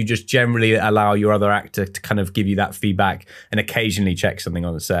afterwards, or do you just generally allow your other actor to kind of give you that feedback and occasionally check something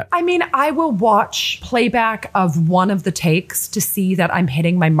on the set? I mean, I will watch playback of one of the takes to see that I'm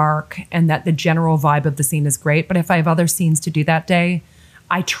hitting my mark and that the general vibe of the scene is great. But if I have other scenes to do that day,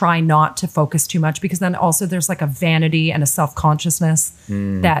 I try not to focus too much, because then also there's like a vanity and a self-consciousness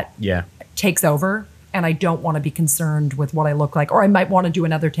that takes over. And I don't want to be concerned with what I look like. Or I might want to do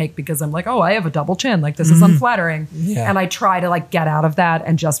another take because I'm like, oh, I have a double chin. Like, this is unflattering. Yeah. And I try to like get out of that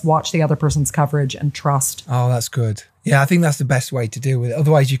and just watch the other person's coverage and trust. Oh, that's good. Yeah, I think that's the best way to deal with it.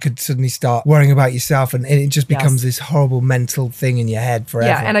 Otherwise, you could suddenly start worrying about yourself, and it just becomes this horrible mental thing in your head forever.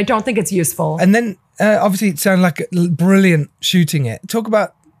 Yeah, and I don't think it's useful. And then obviously it sounded like brilliant shooting it. Talk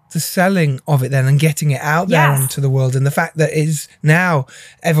about the selling of it then and getting it out there into the world, and the fact that it's now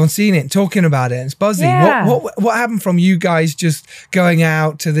everyone's seeing it, talking about it, and it's buzzing. Yeah. What happened from you guys just going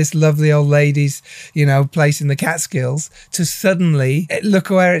out to this lovely old lady's, place in the Catskills to suddenly look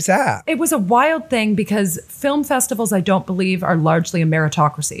where it's at? It was a wild thing, because film festivals, I don't believe, are largely a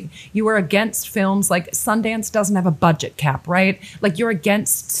meritocracy. You are against films like Sundance doesn't have a budget cap, right? Like, you're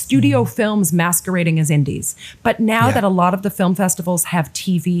against studio films masquerading as indies. But now that a lot of the film festivals have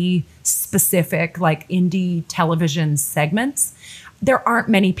TV specific, like indie television segments, there aren't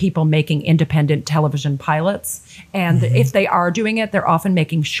many people making independent television pilots. And if they are doing it, they're often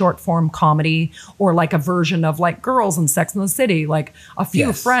making short form comedy, or like a version of like Girls and Sex and the City, like a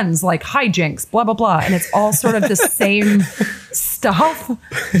few friends, like hijinks, blah, blah, blah. And it's all sort of the same stuff.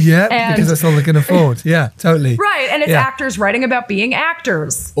 Yeah, because that's all they can afford. Yeah, totally. Right. And it's actors writing about being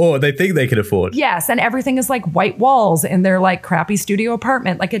actors. Or they think they can afford. Yes. And everything is like white walls in their like crappy studio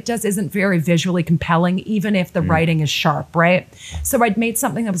apartment. Like, it just isn't very visually compelling, even if the writing is sharp, right? So I'd made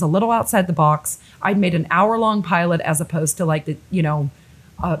something that was a little outside the box. I'd made an hour-long pilot as opposed to like the,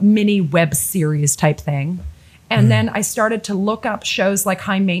 a mini web series type thing. And then I started to look up shows like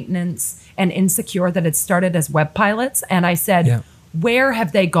High Maintenance and Insecure that had started as web pilots. And I said, where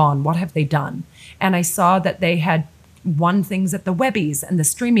have they gone? What have they done? And I saw that they had won things at the Webbies and the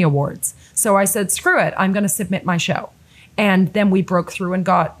Streamy Awards. So I said, screw it, I'm going to submit my show. And then we broke through and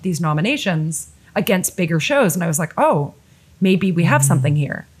got these nominations against bigger shows. And I was like, oh, maybe we have something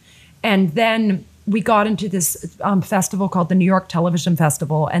here. And then we got into this festival called the New York Television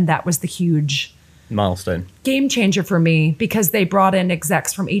Festival. And that was the huge milestone game changer for me, because they brought in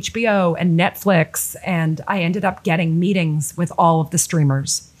execs from HBO and Netflix. And I ended up getting meetings with all of the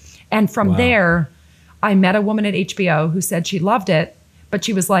streamers. And from there, I met a woman at HBO who said she loved it, but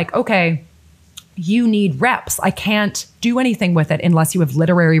she was like, okay, you need reps. I can't do anything with it unless you have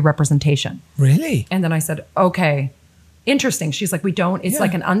literary representation. Really? And then I said, okay, interesting. She's like, it's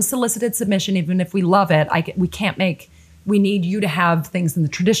like an unsolicited submission. Even if we love it, we need you to have things in the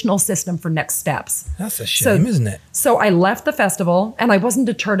traditional system for next steps. That's a shame, isn't it? So I left the festival, and I wasn't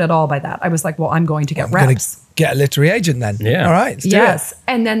deterred at all by that. I was like, well, I'm going to get reps. Get a literary agent then. Yeah. All right, let's do it.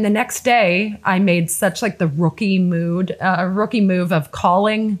 And then the next day I made such like the rookie move of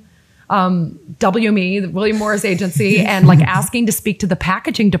calling WME, the William Morris Agency, and like asking to speak to the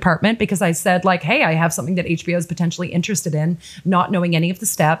packaging department, because I said like, hey, I have something that HBO is potentially interested in, not knowing any of the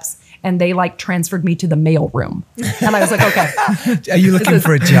steps. And they like transferred me to the mail room. And I was like, okay. Are you looking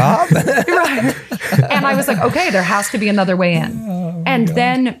for a job? Right. And I was like, okay, there has to be another way in.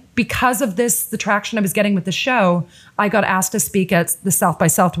 Then because of the traction I was getting with the show, I got asked to speak at the South by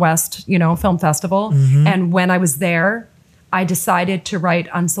Southwest, film festival. And when I was there, I decided to write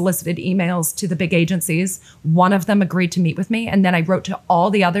unsolicited emails to the big agencies. One of them agreed to meet with me. And then I wrote to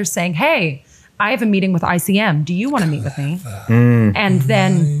all the others saying, hey, I have a meeting with ICM. Do you want to meet with me? And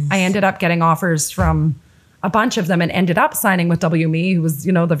then I ended up getting offers from a bunch of them and ended up signing with WME, who was,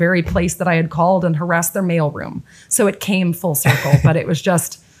 the very place that I had called and harassed their mailroom. So it came full circle, but it was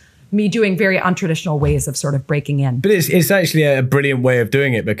just me doing very untraditional ways of sort of breaking in. But it's actually a brilliant way of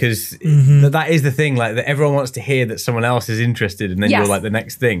doing it, because that is the thing, like that everyone wants to hear that someone else is interested, and then you're like the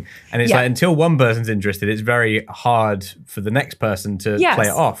next thing. And it's like, until one person's interested, it's very hard for the next person to play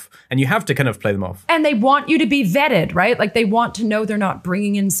it off. And you have to kind of play them off. And they want you to be vetted, right? Like they want to know they're not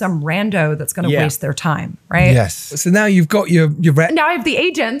bringing in some rando that's going to waste their time, right? Yes. So now you've got your rep. Now I have the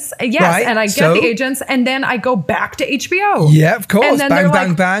agents, Right, and I get the agents, and then I go back to HBO. Yeah, of course. And then Bang, bang,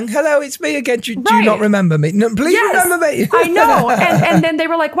 like, bang. Hello, it's me again. Do you not remember me? No, please remember me. I know. And then they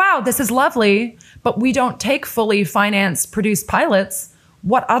were like, wow, this is lovely, but we don't take fully financed produced pilots.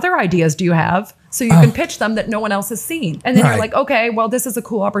 What other ideas do you have? So you can pitch them that no one else has seen. And then you're like, okay, well, this is a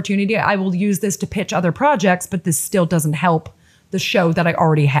cool opportunity. I will use this to pitch other projects, but this still doesn't help the show that I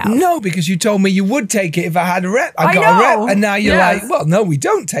already have. No, because you told me you would take it if I had a rep. I got a rep. And now you're like, well, no, we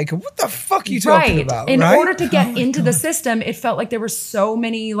don't take it. What the fuck are you talking about? In order to get into the system, it felt like there were so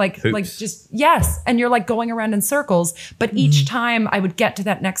many and you're like going around in circles. But each time I would get to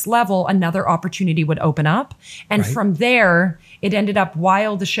that next level, another opportunity would open up. And from there, it ended up,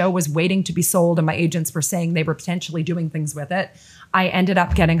 while the show was waiting to be sold and my agents were saying they were potentially doing things with it, I ended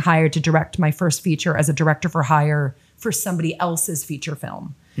up getting hired to direct my first feature as a director for hire for somebody else's feature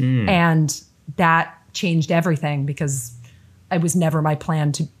film. And that changed everything, because it was never my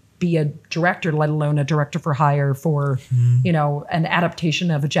plan to be a director, let alone a director for hire for, an adaptation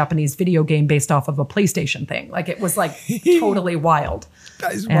of a Japanese video game based off of a PlayStation thing. Like, it was like totally wild.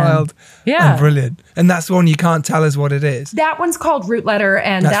 That is wild. Yeah. And brilliant. And that's the one you can't tell us what it is. That one's called Root Letter.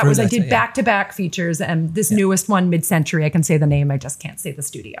 And I did back-to-back features. And this newest one, Mid-Century, I can say the name, I just can't say the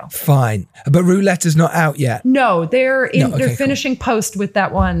studio. Fine. But Root Letter's not out yet. No, they're finishing post with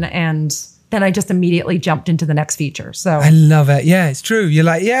that one, and then I just immediately jumped into the next feature. So I love it. Yeah, it's true. You're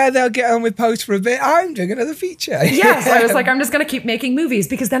like, yeah, they'll get on with post for a bit. I'm doing another feature. Yes, I was like, I'm just going to keep making movies,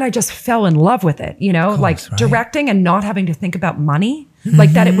 because then I just fell in love with it, directing and not having to think about money.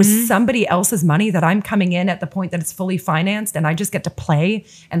 Like that it was somebody else's money, that I'm coming in at the point that it's fully financed and I just get to play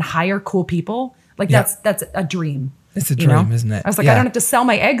and hire cool people. Like that's a dream. It's a dream, isn't it? I was like, I don't have to sell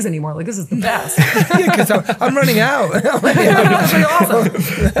my eggs anymore. Like, this is the best. Because I'm running out. Awesome.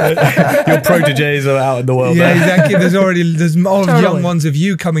 Your proteges are out in the world. Yeah, exactly. There's all young ones of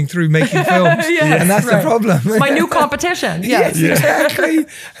you coming through making films. And that's the problem. My new competition. Yes, exactly.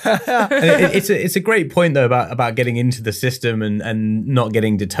 It's a great point though about getting into the system and not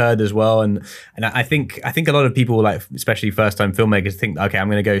getting deterred as well. And I think a lot of people, like especially first time filmmakers, think, okay, I'm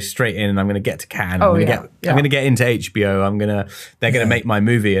going to go straight in and I'm going to get to Cannes. I'm going to get into HBO. They're gonna make my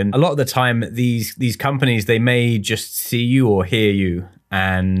movie. And a lot of the time, these companies, they may just see you or hear you,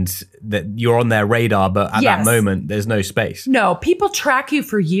 and that you're on their radar, but at that moment, there's no space. No, people track you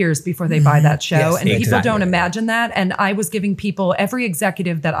for years before they buy that show, and people don't imagine that. And I was giving people, every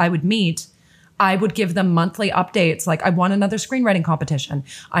executive that I would meet, I would give them monthly updates. Like, I won another screenwriting competition.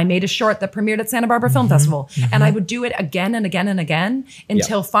 I made a short that premiered at Santa Barbara Film Festival. And I would do it again and again and again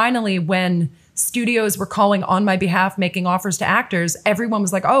until finally, when studios were calling on my behalf, making offers to actors, everyone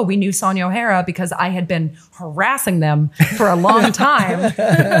was like, oh, we knew Sonja O'Hara, because I had been harassing them for a long time.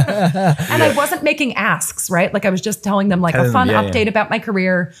 And I wasn't making asks, right? Like, I was just telling them like a fun update about my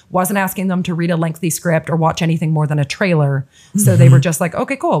career, wasn't asking them to read a lengthy script or watch anything more than a trailer. So they were just like,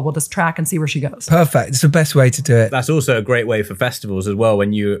 okay, cool, we'll just track and see where she goes. Perfect. It's the best way to do it. That's also a great way for festivals as well.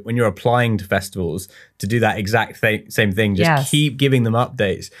 When you're applying to festivals, to do that exact same thing, just keep giving them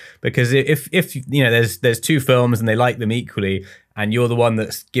updates. Because if there's two films and they like them equally, and you're the one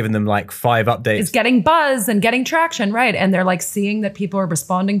that's given them like 5 updates, it's getting buzz and getting traction, right? And they're like seeing that people are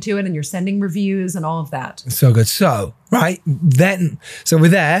responding to it, and you're sending reviews and all of that. So good. So we're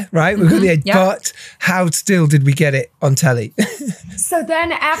there, right? We've got the edge, but how still did we get it on telly? So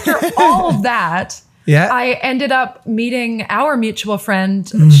then after all of that, I ended up meeting our mutual friend,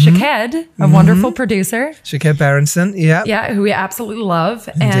 Shaked, a wonderful producer. Shaked Berenson, Yeah, who we absolutely love.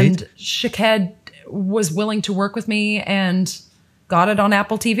 Indeed. And Shaked was willing to work with me and got it on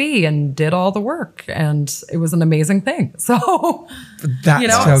Apple TV and did all the work. And it was an amazing thing. So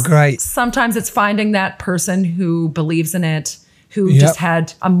that's so great. Sometimes it's finding that person who believes in it, who just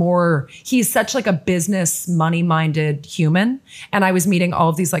had he's such like a business money-minded human. And I was meeting all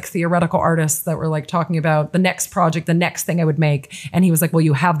of these like theoretical artists that were like talking about the next project, the next thing I would make. And he was like, well,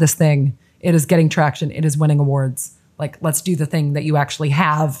 you have this thing. It is getting traction. It is winning awards. Like, let's do the thing that you actually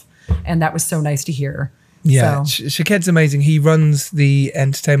have. And that was so nice to hear. Yeah, so. Shaked's amazing. He runs the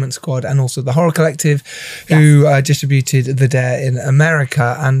Entertainment Squad and also the Horror Collective, who distributed The Dare in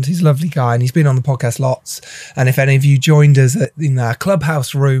America. And he's a lovely guy, and he's been on the podcast lots. And if any of you joined us in our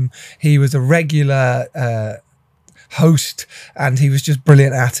Clubhouse room, he was a regular host, and he was just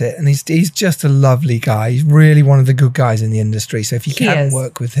brilliant at it. And he's just a lovely guy. He's really one of the good guys in the industry. So if you can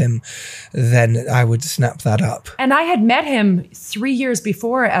work with him, then I would snap that up. And I had met him 3 years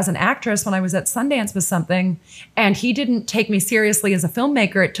before as an actress when I was at Sundance with something, and he didn't take me seriously as a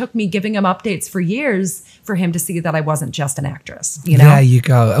filmmaker. It took me giving him updates for years for him to see that I wasn't just an actress. You know? There you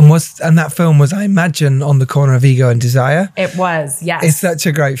go. And that film was, I imagine, on the corner of Ego and Desire. It was, yes. It's such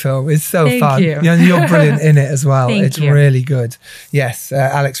a great film. It's so Thank fun. you. And you're brilliant in it as well. It's you. really good. Yes,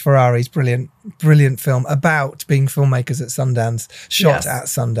 Alex Ferrari's brilliant film about being filmmakers at Sundance, shot at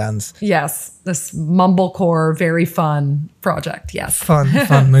Sundance. Yes, this mumblecore, very fun project. Yes. Fun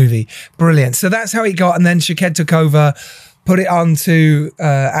movie. Brilliant. So that's how it got. And then Shaked took over, put it onto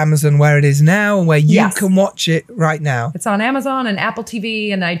Amazon, where it is now, and where you can watch it right now. It's on Amazon and Apple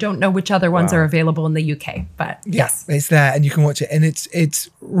TV, and I don't know which other ones are available in the UK, but yes. It's there, and you can watch it, and it's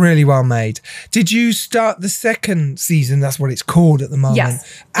really well made. Did you start the second season? That's what it's called at the moment.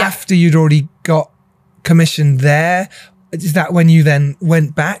 Yes. After you'd already got commissioned there? Is that when you then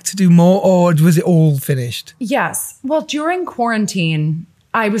went back to do more, or was it all finished? Yes. Well, during quarantine,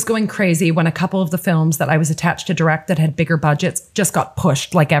 I was going crazy when a couple of the films that I was attached to direct that had bigger budgets just got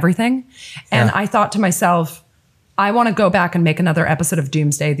pushed like everything. And I thought to myself, I want to go back and make another episode of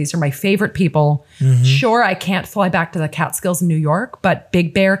Doomsday. These are my favorite people. Sure, I can't fly back to the Catskills in New York, but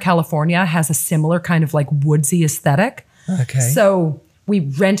Big Bear, California has a similar kind of like woodsy aesthetic. Okay. So we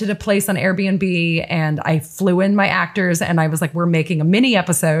rented a place on Airbnb and I flew in my actors and I was like, we're making a mini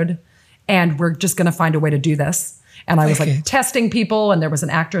episode and we're just going to find a way to do this. And I was like testing people, and there was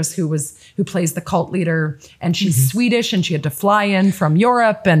an actress who plays the cult leader, and she's Swedish, and she had to fly in from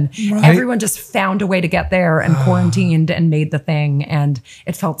Europe, and everyone just found a way to get there and quarantined and made the thing. And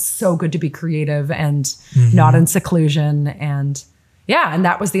it felt so good to be creative and not in seclusion. And and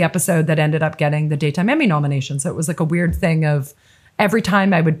that was the episode that ended up getting the Daytime Emmy nomination. So it was like a weird thing of every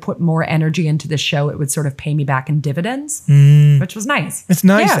time I would put more energy into the show, it would sort of pay me back in dividends, which was nice. It's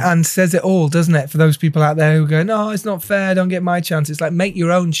nice and says it all, doesn't it? For those people out there who go, no, it's not fair, I don't get my chance. It's like, make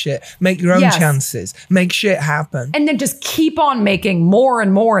your own shit, make your own chances, make shit happen. And then just keep on making more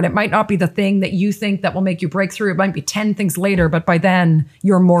and more. And it might not be the thing that you think that will make you break through. It might be 10 things later, but by then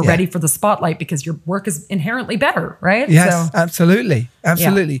you're more ready for the spotlight because your work is inherently better, right? Yes, absolutely.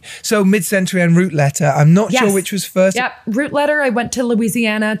 So Mid-Century and Root Letter, I'm not sure which was first. Yeah, Root Letter, I went to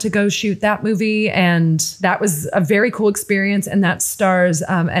Louisiana to go shoot that movie, and that was a very cool experience. And that stars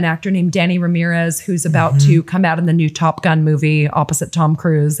an actor named Danny Ramirez, who's about to come out in the new Top Gun movie opposite Tom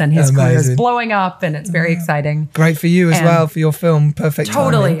Cruise, and his career is blowing up, and it's very exciting. Great for you as well, for your film. Perfect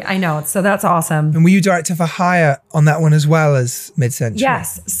Totally, timing. I know. So that's awesome. And were you director for hire on that one as well as Mid-Century?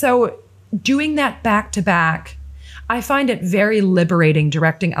 Yes. So doing that back to back, I find it very liberating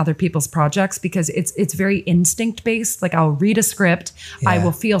directing other people's projects because it's very instinct based. Like I'll read a script, I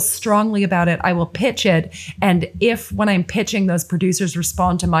will feel strongly about it, I will pitch it. And if when I'm pitching those producers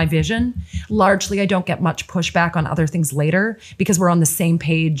respond to my vision, largely I don't get much pushback on other things later because we're on the same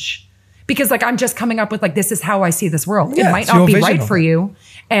page. Because like I'm just coming up with like, this is how I see this world. It might not be right for you.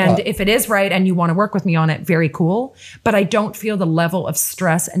 And if it is right and you want to work with me on it, very cool. But I don't feel the level of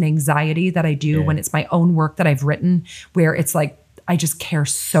stress and anxiety that I do when it's my own work that I've written, where it's like, I just care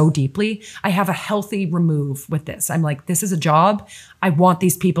so deeply. I have a healthy remove with this. I'm like, this is a job. I want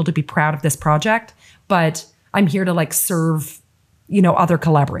these people to be proud of this project, but I'm here to like serve other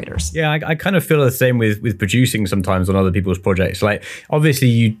collaborators. Yeah, I kind of feel the same with producing sometimes on other people's projects. Like, obviously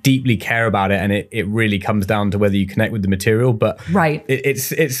you deeply care about it and it really comes down to whether you connect with the material, but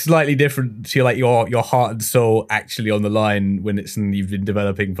it's slightly different to like your heart and soul actually on the line when it's something you've been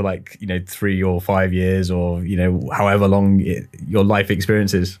developing for 3 or 5 years or, however long your life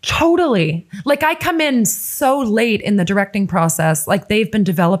experience is. Totally. Like I come in so late in the directing process, like they've been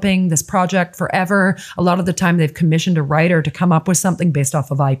developing this project forever. A lot of the time they've commissioned a writer to come up with something based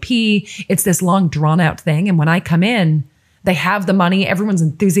off of IP. It's this long drawn out thing. And when I come in, they have the money, everyone's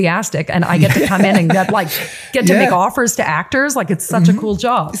enthusiastic, and I get to come in and get to make offers to actors. Like it's such a cool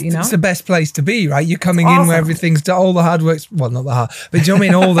job, It's the best place to be, right? You're coming in where everything's done, all the hard work's, well, not the hard, but do you know what I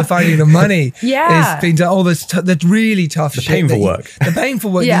mean? All the finding the money is being done, all the really tough shit. Painful work. The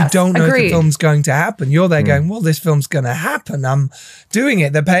painful work, you don't know if the film's going to happen. You're there going, well, this film's going to happen. I'm doing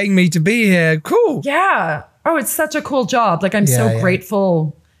it. They're paying me to be here. Cool. Yeah. Oh, it's such a cool job. Like I'm so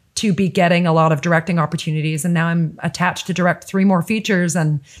grateful to be getting a lot of directing opportunities. And now I'm attached to direct 3 more features.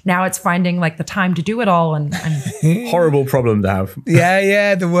 And now it's finding like the time to do it all. And horrible problem to have.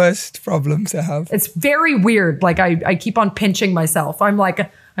 Yeah. The worst problem to have. It's very weird. Like I keep on pinching myself. I'm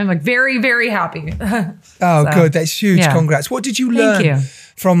like very, very happy. Good. That's huge. Yeah. Congrats. What did you learn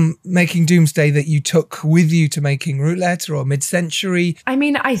from making Doomsday that you took with you to making Roulette or Mid-Century? I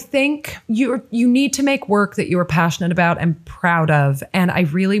mean, I think you need to make work that you are passionate about and proud of. And I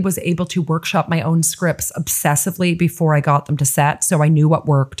really was able to workshop my own scripts obsessively before I got them to set. So I knew what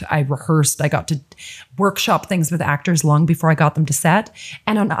worked. I rehearsed. I got to workshop things with actors long before I got them to set.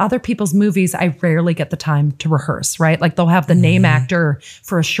 And on other people's movies, I rarely get the time to rehearse, right? Like they'll have the name actor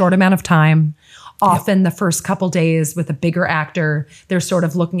for a short amount of time. Often the first couple days with a bigger actor, they're sort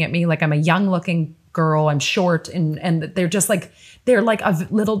of looking at me like I'm a young looking girl, I'm short, and they're just like, there's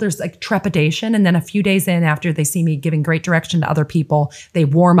like trepidation. And then a few days in, after they see me giving great direction to other people, they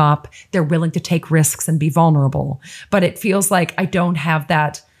warm up, they're willing to take risks and be vulnerable. But it feels like I don't have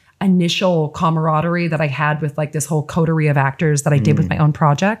that initial camaraderie that I had with like this whole coterie of actors that I did with my own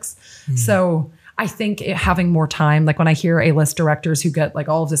projects. So I think having more time, like when I hear A-list directors who get like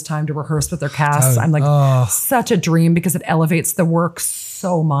all of this time to rehearse with their casts, I'm like, such a dream, because it elevates the work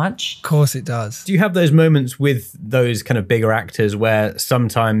so much. Of course it does. Do you have those moments with those kind of bigger actors where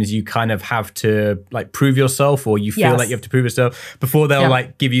sometimes you kind of have to like prove yourself, or you feel like you have to prove yourself before they'll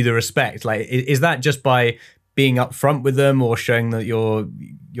like give you the respect? Like, is that just by being upfront with them or showing that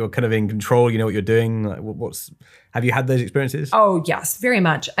you're kind of in control, you know what you're doing? Like, have you had those experiences? Oh, yes, very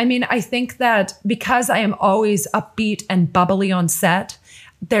much. I mean, I think that because I am always upbeat and bubbly on set,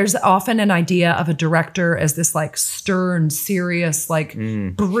 there's often an idea of a director as this like stern, serious, like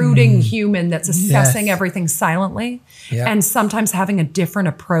brooding human that's assessing everything silently. Yeah. And sometimes having a different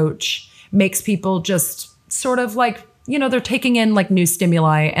approach makes people just sort of like, you know, they're taking in like new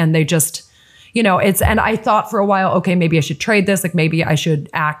stimuli, and they just, you know, and I thought for a while, okay, maybe I should trade this. Like maybe I should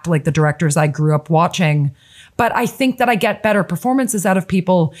act like the directors I grew up watching. But I think that I get better performances out of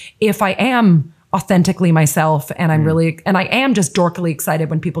people if I am authentically myself, and I am just dorkily excited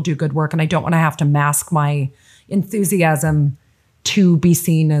when people do good work, and I don't want to have to mask my enthusiasm to be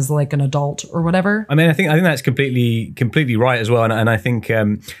seen as like an adult or whatever. I mean, I think that's completely right as well. And I think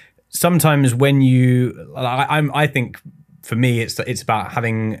sometimes when I think for me, it's about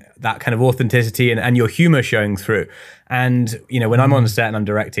having that kind of authenticity and your humor showing through. And, you know, when I'm on set and I'm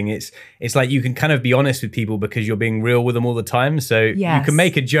directing, it's like you can kind of be honest with people because you're being real with them all the time. So you can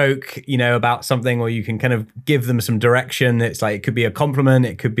make a joke, you know, about something, or you can kind of give them some direction. It's like, it could be a compliment.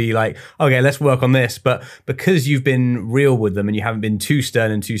 It could be like, okay, let's work on this. But because you've been real with them and you haven't been too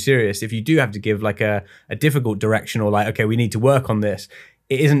stern and too serious, if you do have to give like a difficult direction, or like, okay, we need to work on this,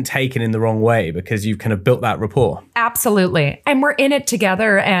 it isn't taken in the wrong way because you've kind of built that rapport. Absolutely. And we're in it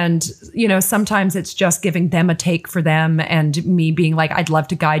together. And, you know, sometimes it's just giving them a take for them, and me being like, I'd love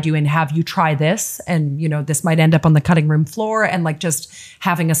to guide you and have you try this. And, you know, this might end up on the cutting room floor, and like just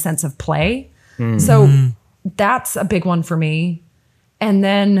having a sense of play. So that's a big one for me. And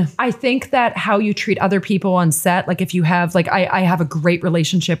then I think that how you treat other people on set, like if you have, like I have a great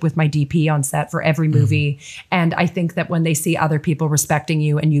relationship with my DP on set for every movie. And I think that when they see other people respecting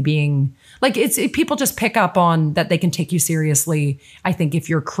you and you being like, people just pick up on that they can take you seriously. I think if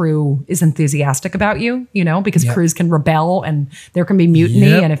your crew is enthusiastic about you, you know, because crews can rebel and there can be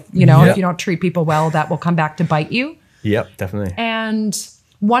mutiny. And if, you know, if you don't treat people well, that will come back to bite you. Yep, definitely. And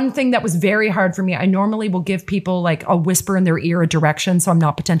one thing that was very hard for me, I normally will give people like a whisper in their ear a direction so I'm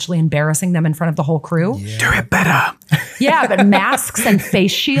not potentially embarrassing them in front of the whole crew. Yeah. Do it better. Yeah, but masks and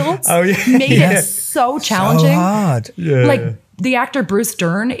face shields made it so challenging. So hard. Yeah. Like the actor Bruce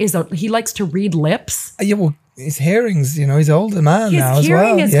Dern he likes to read lips. Yeah, well, his hearing's, you know, he's an older man now as well. His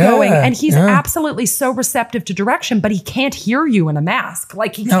hearing is going, and he's absolutely so receptive to direction, but he can't hear you in a mask.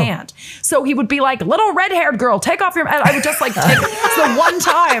 Like he can't. So he would be like, little red-haired girl, take off your mask. I would just like it's the one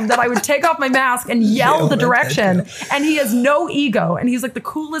time that I would take off my mask and yell the direction. And he has no ego, and he's like the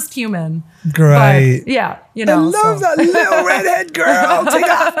coolest human. Great. But, yeah, you know. I love that little redhead girl.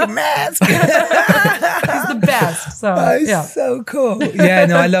 Take off your mask. He's the best. So that's so cool. Yeah,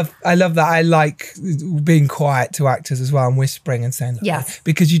 no, I love that. I like being quiet to actors as well, and whispering and saying,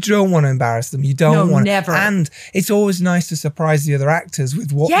 because you don't want to embarrass them. You don't want never. And it's always nice to surprise the other actors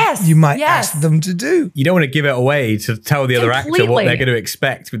with what you might ask them to do. You don't want to give it away to tell the other actor what they're going to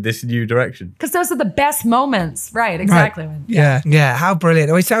expect with this new direction. Because those are the best moments. Right, exactly. Right. Yeah. How brilliant.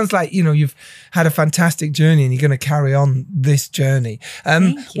 It sounds like, you know, you've had a fantastic journey and you're going to carry on this journey.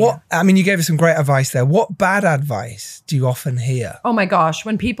 Thank you. You gave us some great advice there. What bad advice do you often hear? Oh my gosh,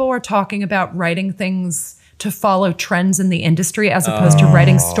 when people are talking about writing things to follow trends in the industry as opposed to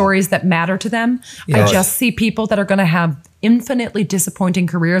writing stories that matter to them. Yes. I just see people that are going to have infinitely disappointing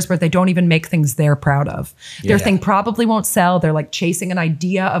careers where they don't even make things they're proud of. Their thing probably won't sell. They're like chasing an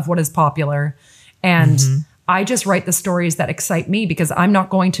idea of what is popular. And I just write the stories that excite me because I'm not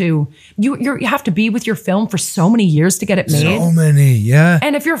going to, you have to be with your film for so many years to get it made. So many, yeah.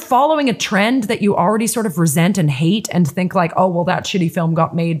 And if you're following a trend that you already sort of resent and hate and think like, oh, well, that shitty film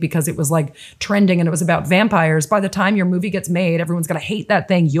got made because it was like trending and it was about vampires. By the time your movie gets made, everyone's going to hate that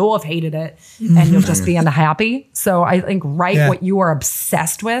thing. You'll have hated it and you'll just be unhappy. So I think write what you are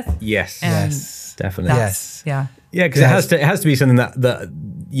obsessed with. Yes. And definitely. Yes. Yeah. Yeah, because it has to be something that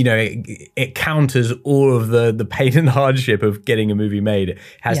you know, it counters all of the pain and hardship of getting a movie made. It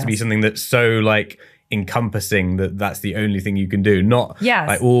has to be something that's so like encompassing that's the only thing you can do. Not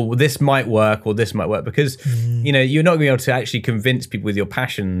like, oh, this might work or this might work, because you know, you're not going to be able to actually convince people with your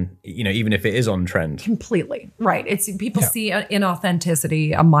passion, you know, even if it is on trend. Completely. Right. It's people see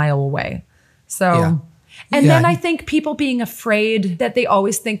inauthenticity a mile away. So... Yeah. And then I think people being afraid that they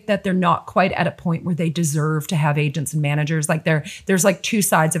always think that they're not quite at a point where they deserve to have agents and managers. Like there's like two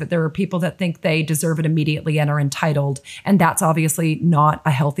sides of it. There are people that think they deserve it immediately and are entitled. And that's obviously not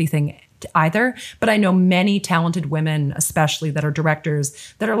a healthy thing either. But I know many talented women, especially that are directors,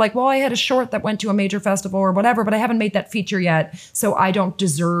 that are like, well, I had a short that went to a major festival or whatever, but I haven't made that feature yet. So I don't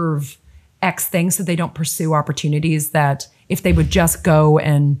deserve X things. So they don't pursue opportunities that if they would just go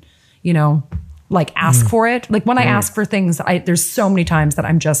and, you know, like ask for it. Like when I ask for things, there's so many times that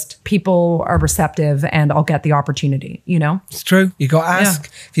I'm just, people are receptive and I'll get the opportunity, you know? It's true. You got to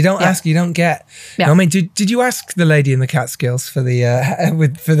ask. If you don't ask, you don't get. You know what I mean, did you ask the lady in the Catskills for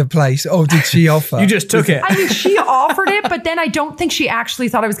the for the place, or did she offer? You just took it. I mean, she offered it, but then I don't think she actually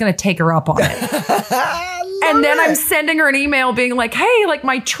thought I was going to take her up on it. And then I'm sending her an email being like, hey, like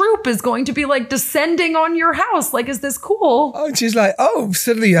my troupe is going to be like descending on your house. Like, is this cool? Oh, and she's like, oh,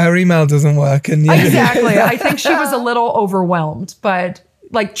 suddenly her email doesn't work. And exactly. I think she was a little overwhelmed, but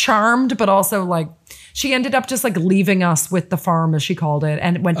like charmed, but also like she ended up just like leaving us with the farm, as she called it,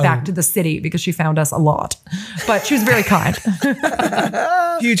 and went back to the city because she found us a lot. But she was very kind.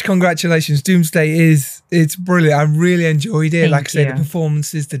 Huge congratulations. Doomsday it's brilliant. I really enjoyed it. Like I say, the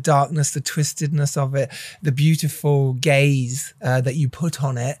performances, the darkness, the twistedness of it, the beautiful gaze that you put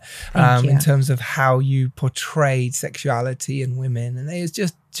on it in terms of how you portrayed sexuality in women. And it was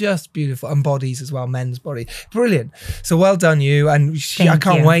just beautiful, and bodies as well, men's body, brilliant. So well done, you, and I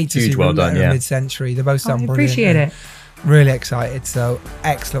can't wait to see well done, Mid-Century. They both sound brilliant. Appreciate it. Really excited. So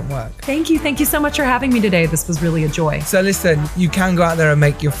excellent work. Thank you so much for having me today. This was really a joy. So listen, you can go out there and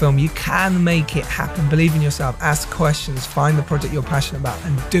make your film. You can make it happen. Believe in yourself, ask questions, find the project you're passionate about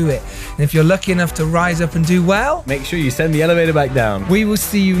and do it. And if you're lucky enough to rise up and do well, make sure you send the elevator back down. We will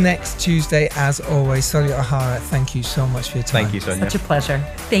see you next Tuesday as always. Sonja O'Hara, thank you so much for your time. Thank you, Sonja. Such a pleasure.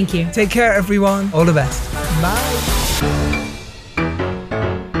 Thank you. Take care, everyone. All the best. Bye.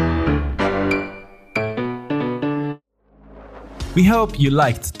 We hope you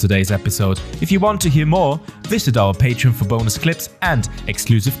liked today's episode. If you want to hear more, visit our Patreon for bonus clips and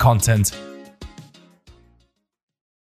exclusive content.